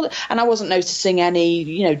sustainable? And I wasn't noticing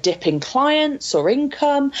any, dip in clients or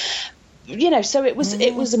income. So it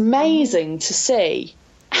was amazing to see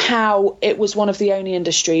how it was one of the only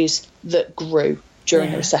industries that grew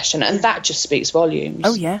during the recession, and that just speaks volumes.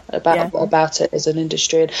 About it as an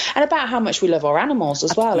industry, and about how much we love our animals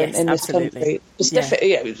as well in this country.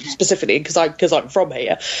 Specifically because I'm from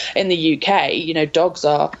here in the UK. Dogs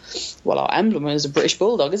are, well, our emblem is a British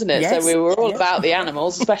bulldog, isn't it? Yes. So we were all about the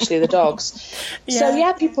animals, especially the dogs.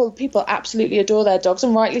 So people absolutely adore their dogs,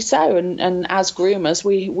 and rightly so. And as groomers,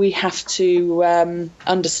 we have to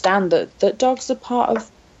understand that dogs are part of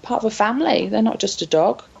a family. They're not just a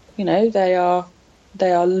dog.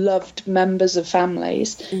 They are loved members of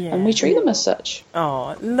families, and we treat them as such.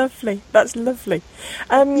 Oh, lovely! That's lovely.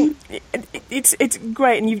 It's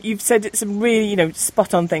great, and you've said some really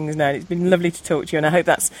spot on things now. It's been lovely to talk to you, and I hope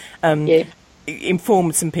that's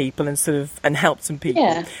informed some people and helped some people.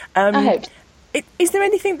 Yeah, I hope. Is there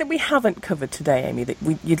anything that we haven't covered today, Amy, that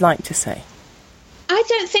you'd like to say? I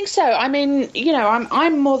don't think so. I mean,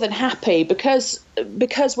 I'm more than happy because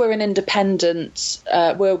we're an independent,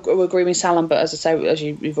 we're a grooming salon, but as I say, as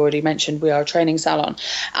you've already mentioned, we are a training salon.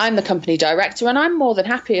 I'm the company director, and I'm more than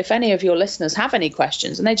happy if any of your listeners have any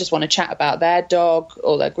questions and they just want to chat about their dog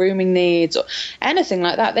or their grooming needs or anything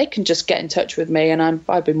like that, they can just get in touch with me, and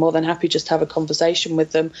I'd be more than happy just to have a conversation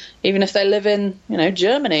with them, even if they live in,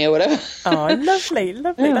 Germany or whatever. Oh, lovely.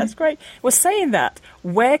 That's great. Well, saying that,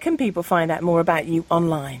 where can people find out more about you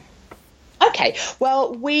online? Okay,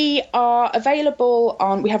 well, we are available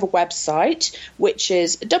we have a website, which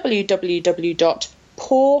is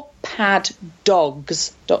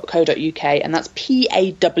www.pawpaddogs.co.uk, and that's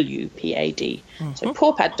PAWPAD. So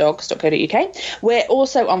pawpaddogs.co.uk. We're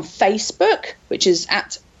also on Facebook, which is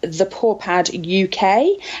at the Pawpad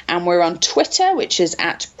UK, and we're on Twitter, which is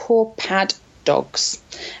at pawpaddogs.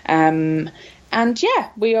 And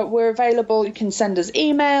we're available. You can send us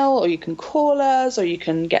email, or you can call us, or you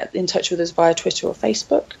can get in touch with us via Twitter or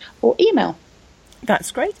Facebook or email.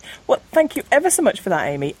 That's great. Well, thank you ever so much for that,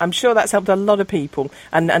 Amy. I'm sure that's helped a lot of people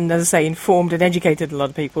and as I say, informed and educated a lot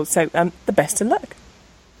of people. So the best of luck.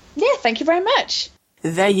 Yeah, thank you very much.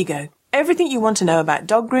 There you go. Everything you want to know about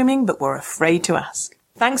dog grooming but were afraid to ask.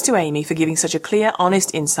 Thanks to Amy for giving such a clear,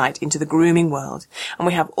 honest insight into the grooming world. And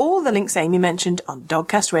we have all the links Amy mentioned on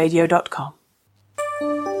dogcastradio.com.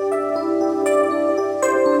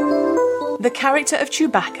 The character of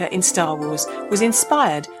Chewbacca in Star Wars was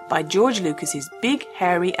inspired by George Lucas's big,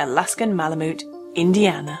 hairy Alaskan Malamute,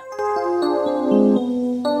 Indiana.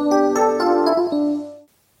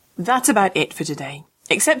 That's about it for today,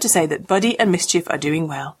 except to say that Buddy and Mischief are doing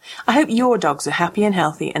well. I hope your dogs are happy and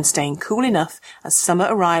healthy and staying cool enough as summer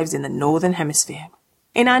arrives in the Northern Hemisphere.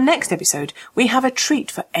 In our next episode, we have a treat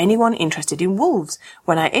for anyone interested in wolves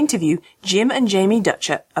when I interview Jim and Jamie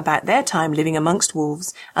Dutcher about their time living amongst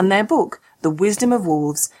wolves and their book, The Wisdom of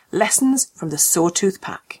Wolves, Lessons from the Sawtooth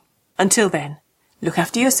Pack. Until then, look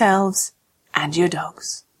after yourselves and your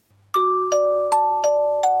dogs.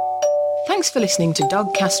 Thanks for listening to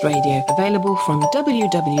Dogcast Radio, available from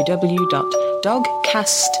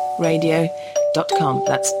www.dogcastradio.com.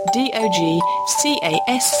 That's DOGCAST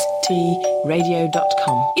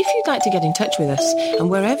radio.com. If you'd like to get in touch with us, and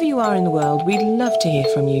wherever you are in the world, we'd love to hear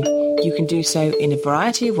from you. You can do so in a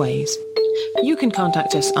variety of ways. You can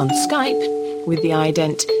contact us on Skype with the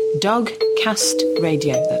ident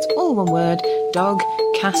DogCastRadio. That's all one word,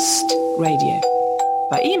 DogCastRadio.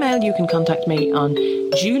 By email, you can contact me on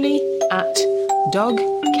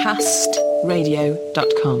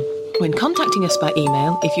julie@dogcastradio.com. When contacting us by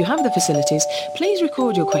email, if you have the facilities, please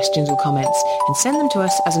record your questions or comments and send them to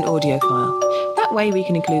us as an audio file. That way we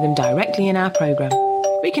can include them directly in our programme.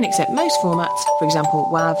 We can accept most formats, for example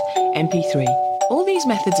WAV, MP3. All these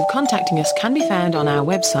methods of contacting us can be found on our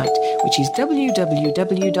website, which is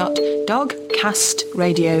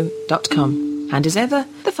www.dogcastradio.com. And as ever,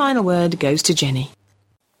 the final word goes to Jenny.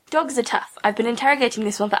 Dogs are tough. I've been interrogating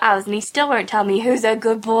this one for hours and he still won't tell me who's a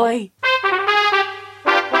good boy.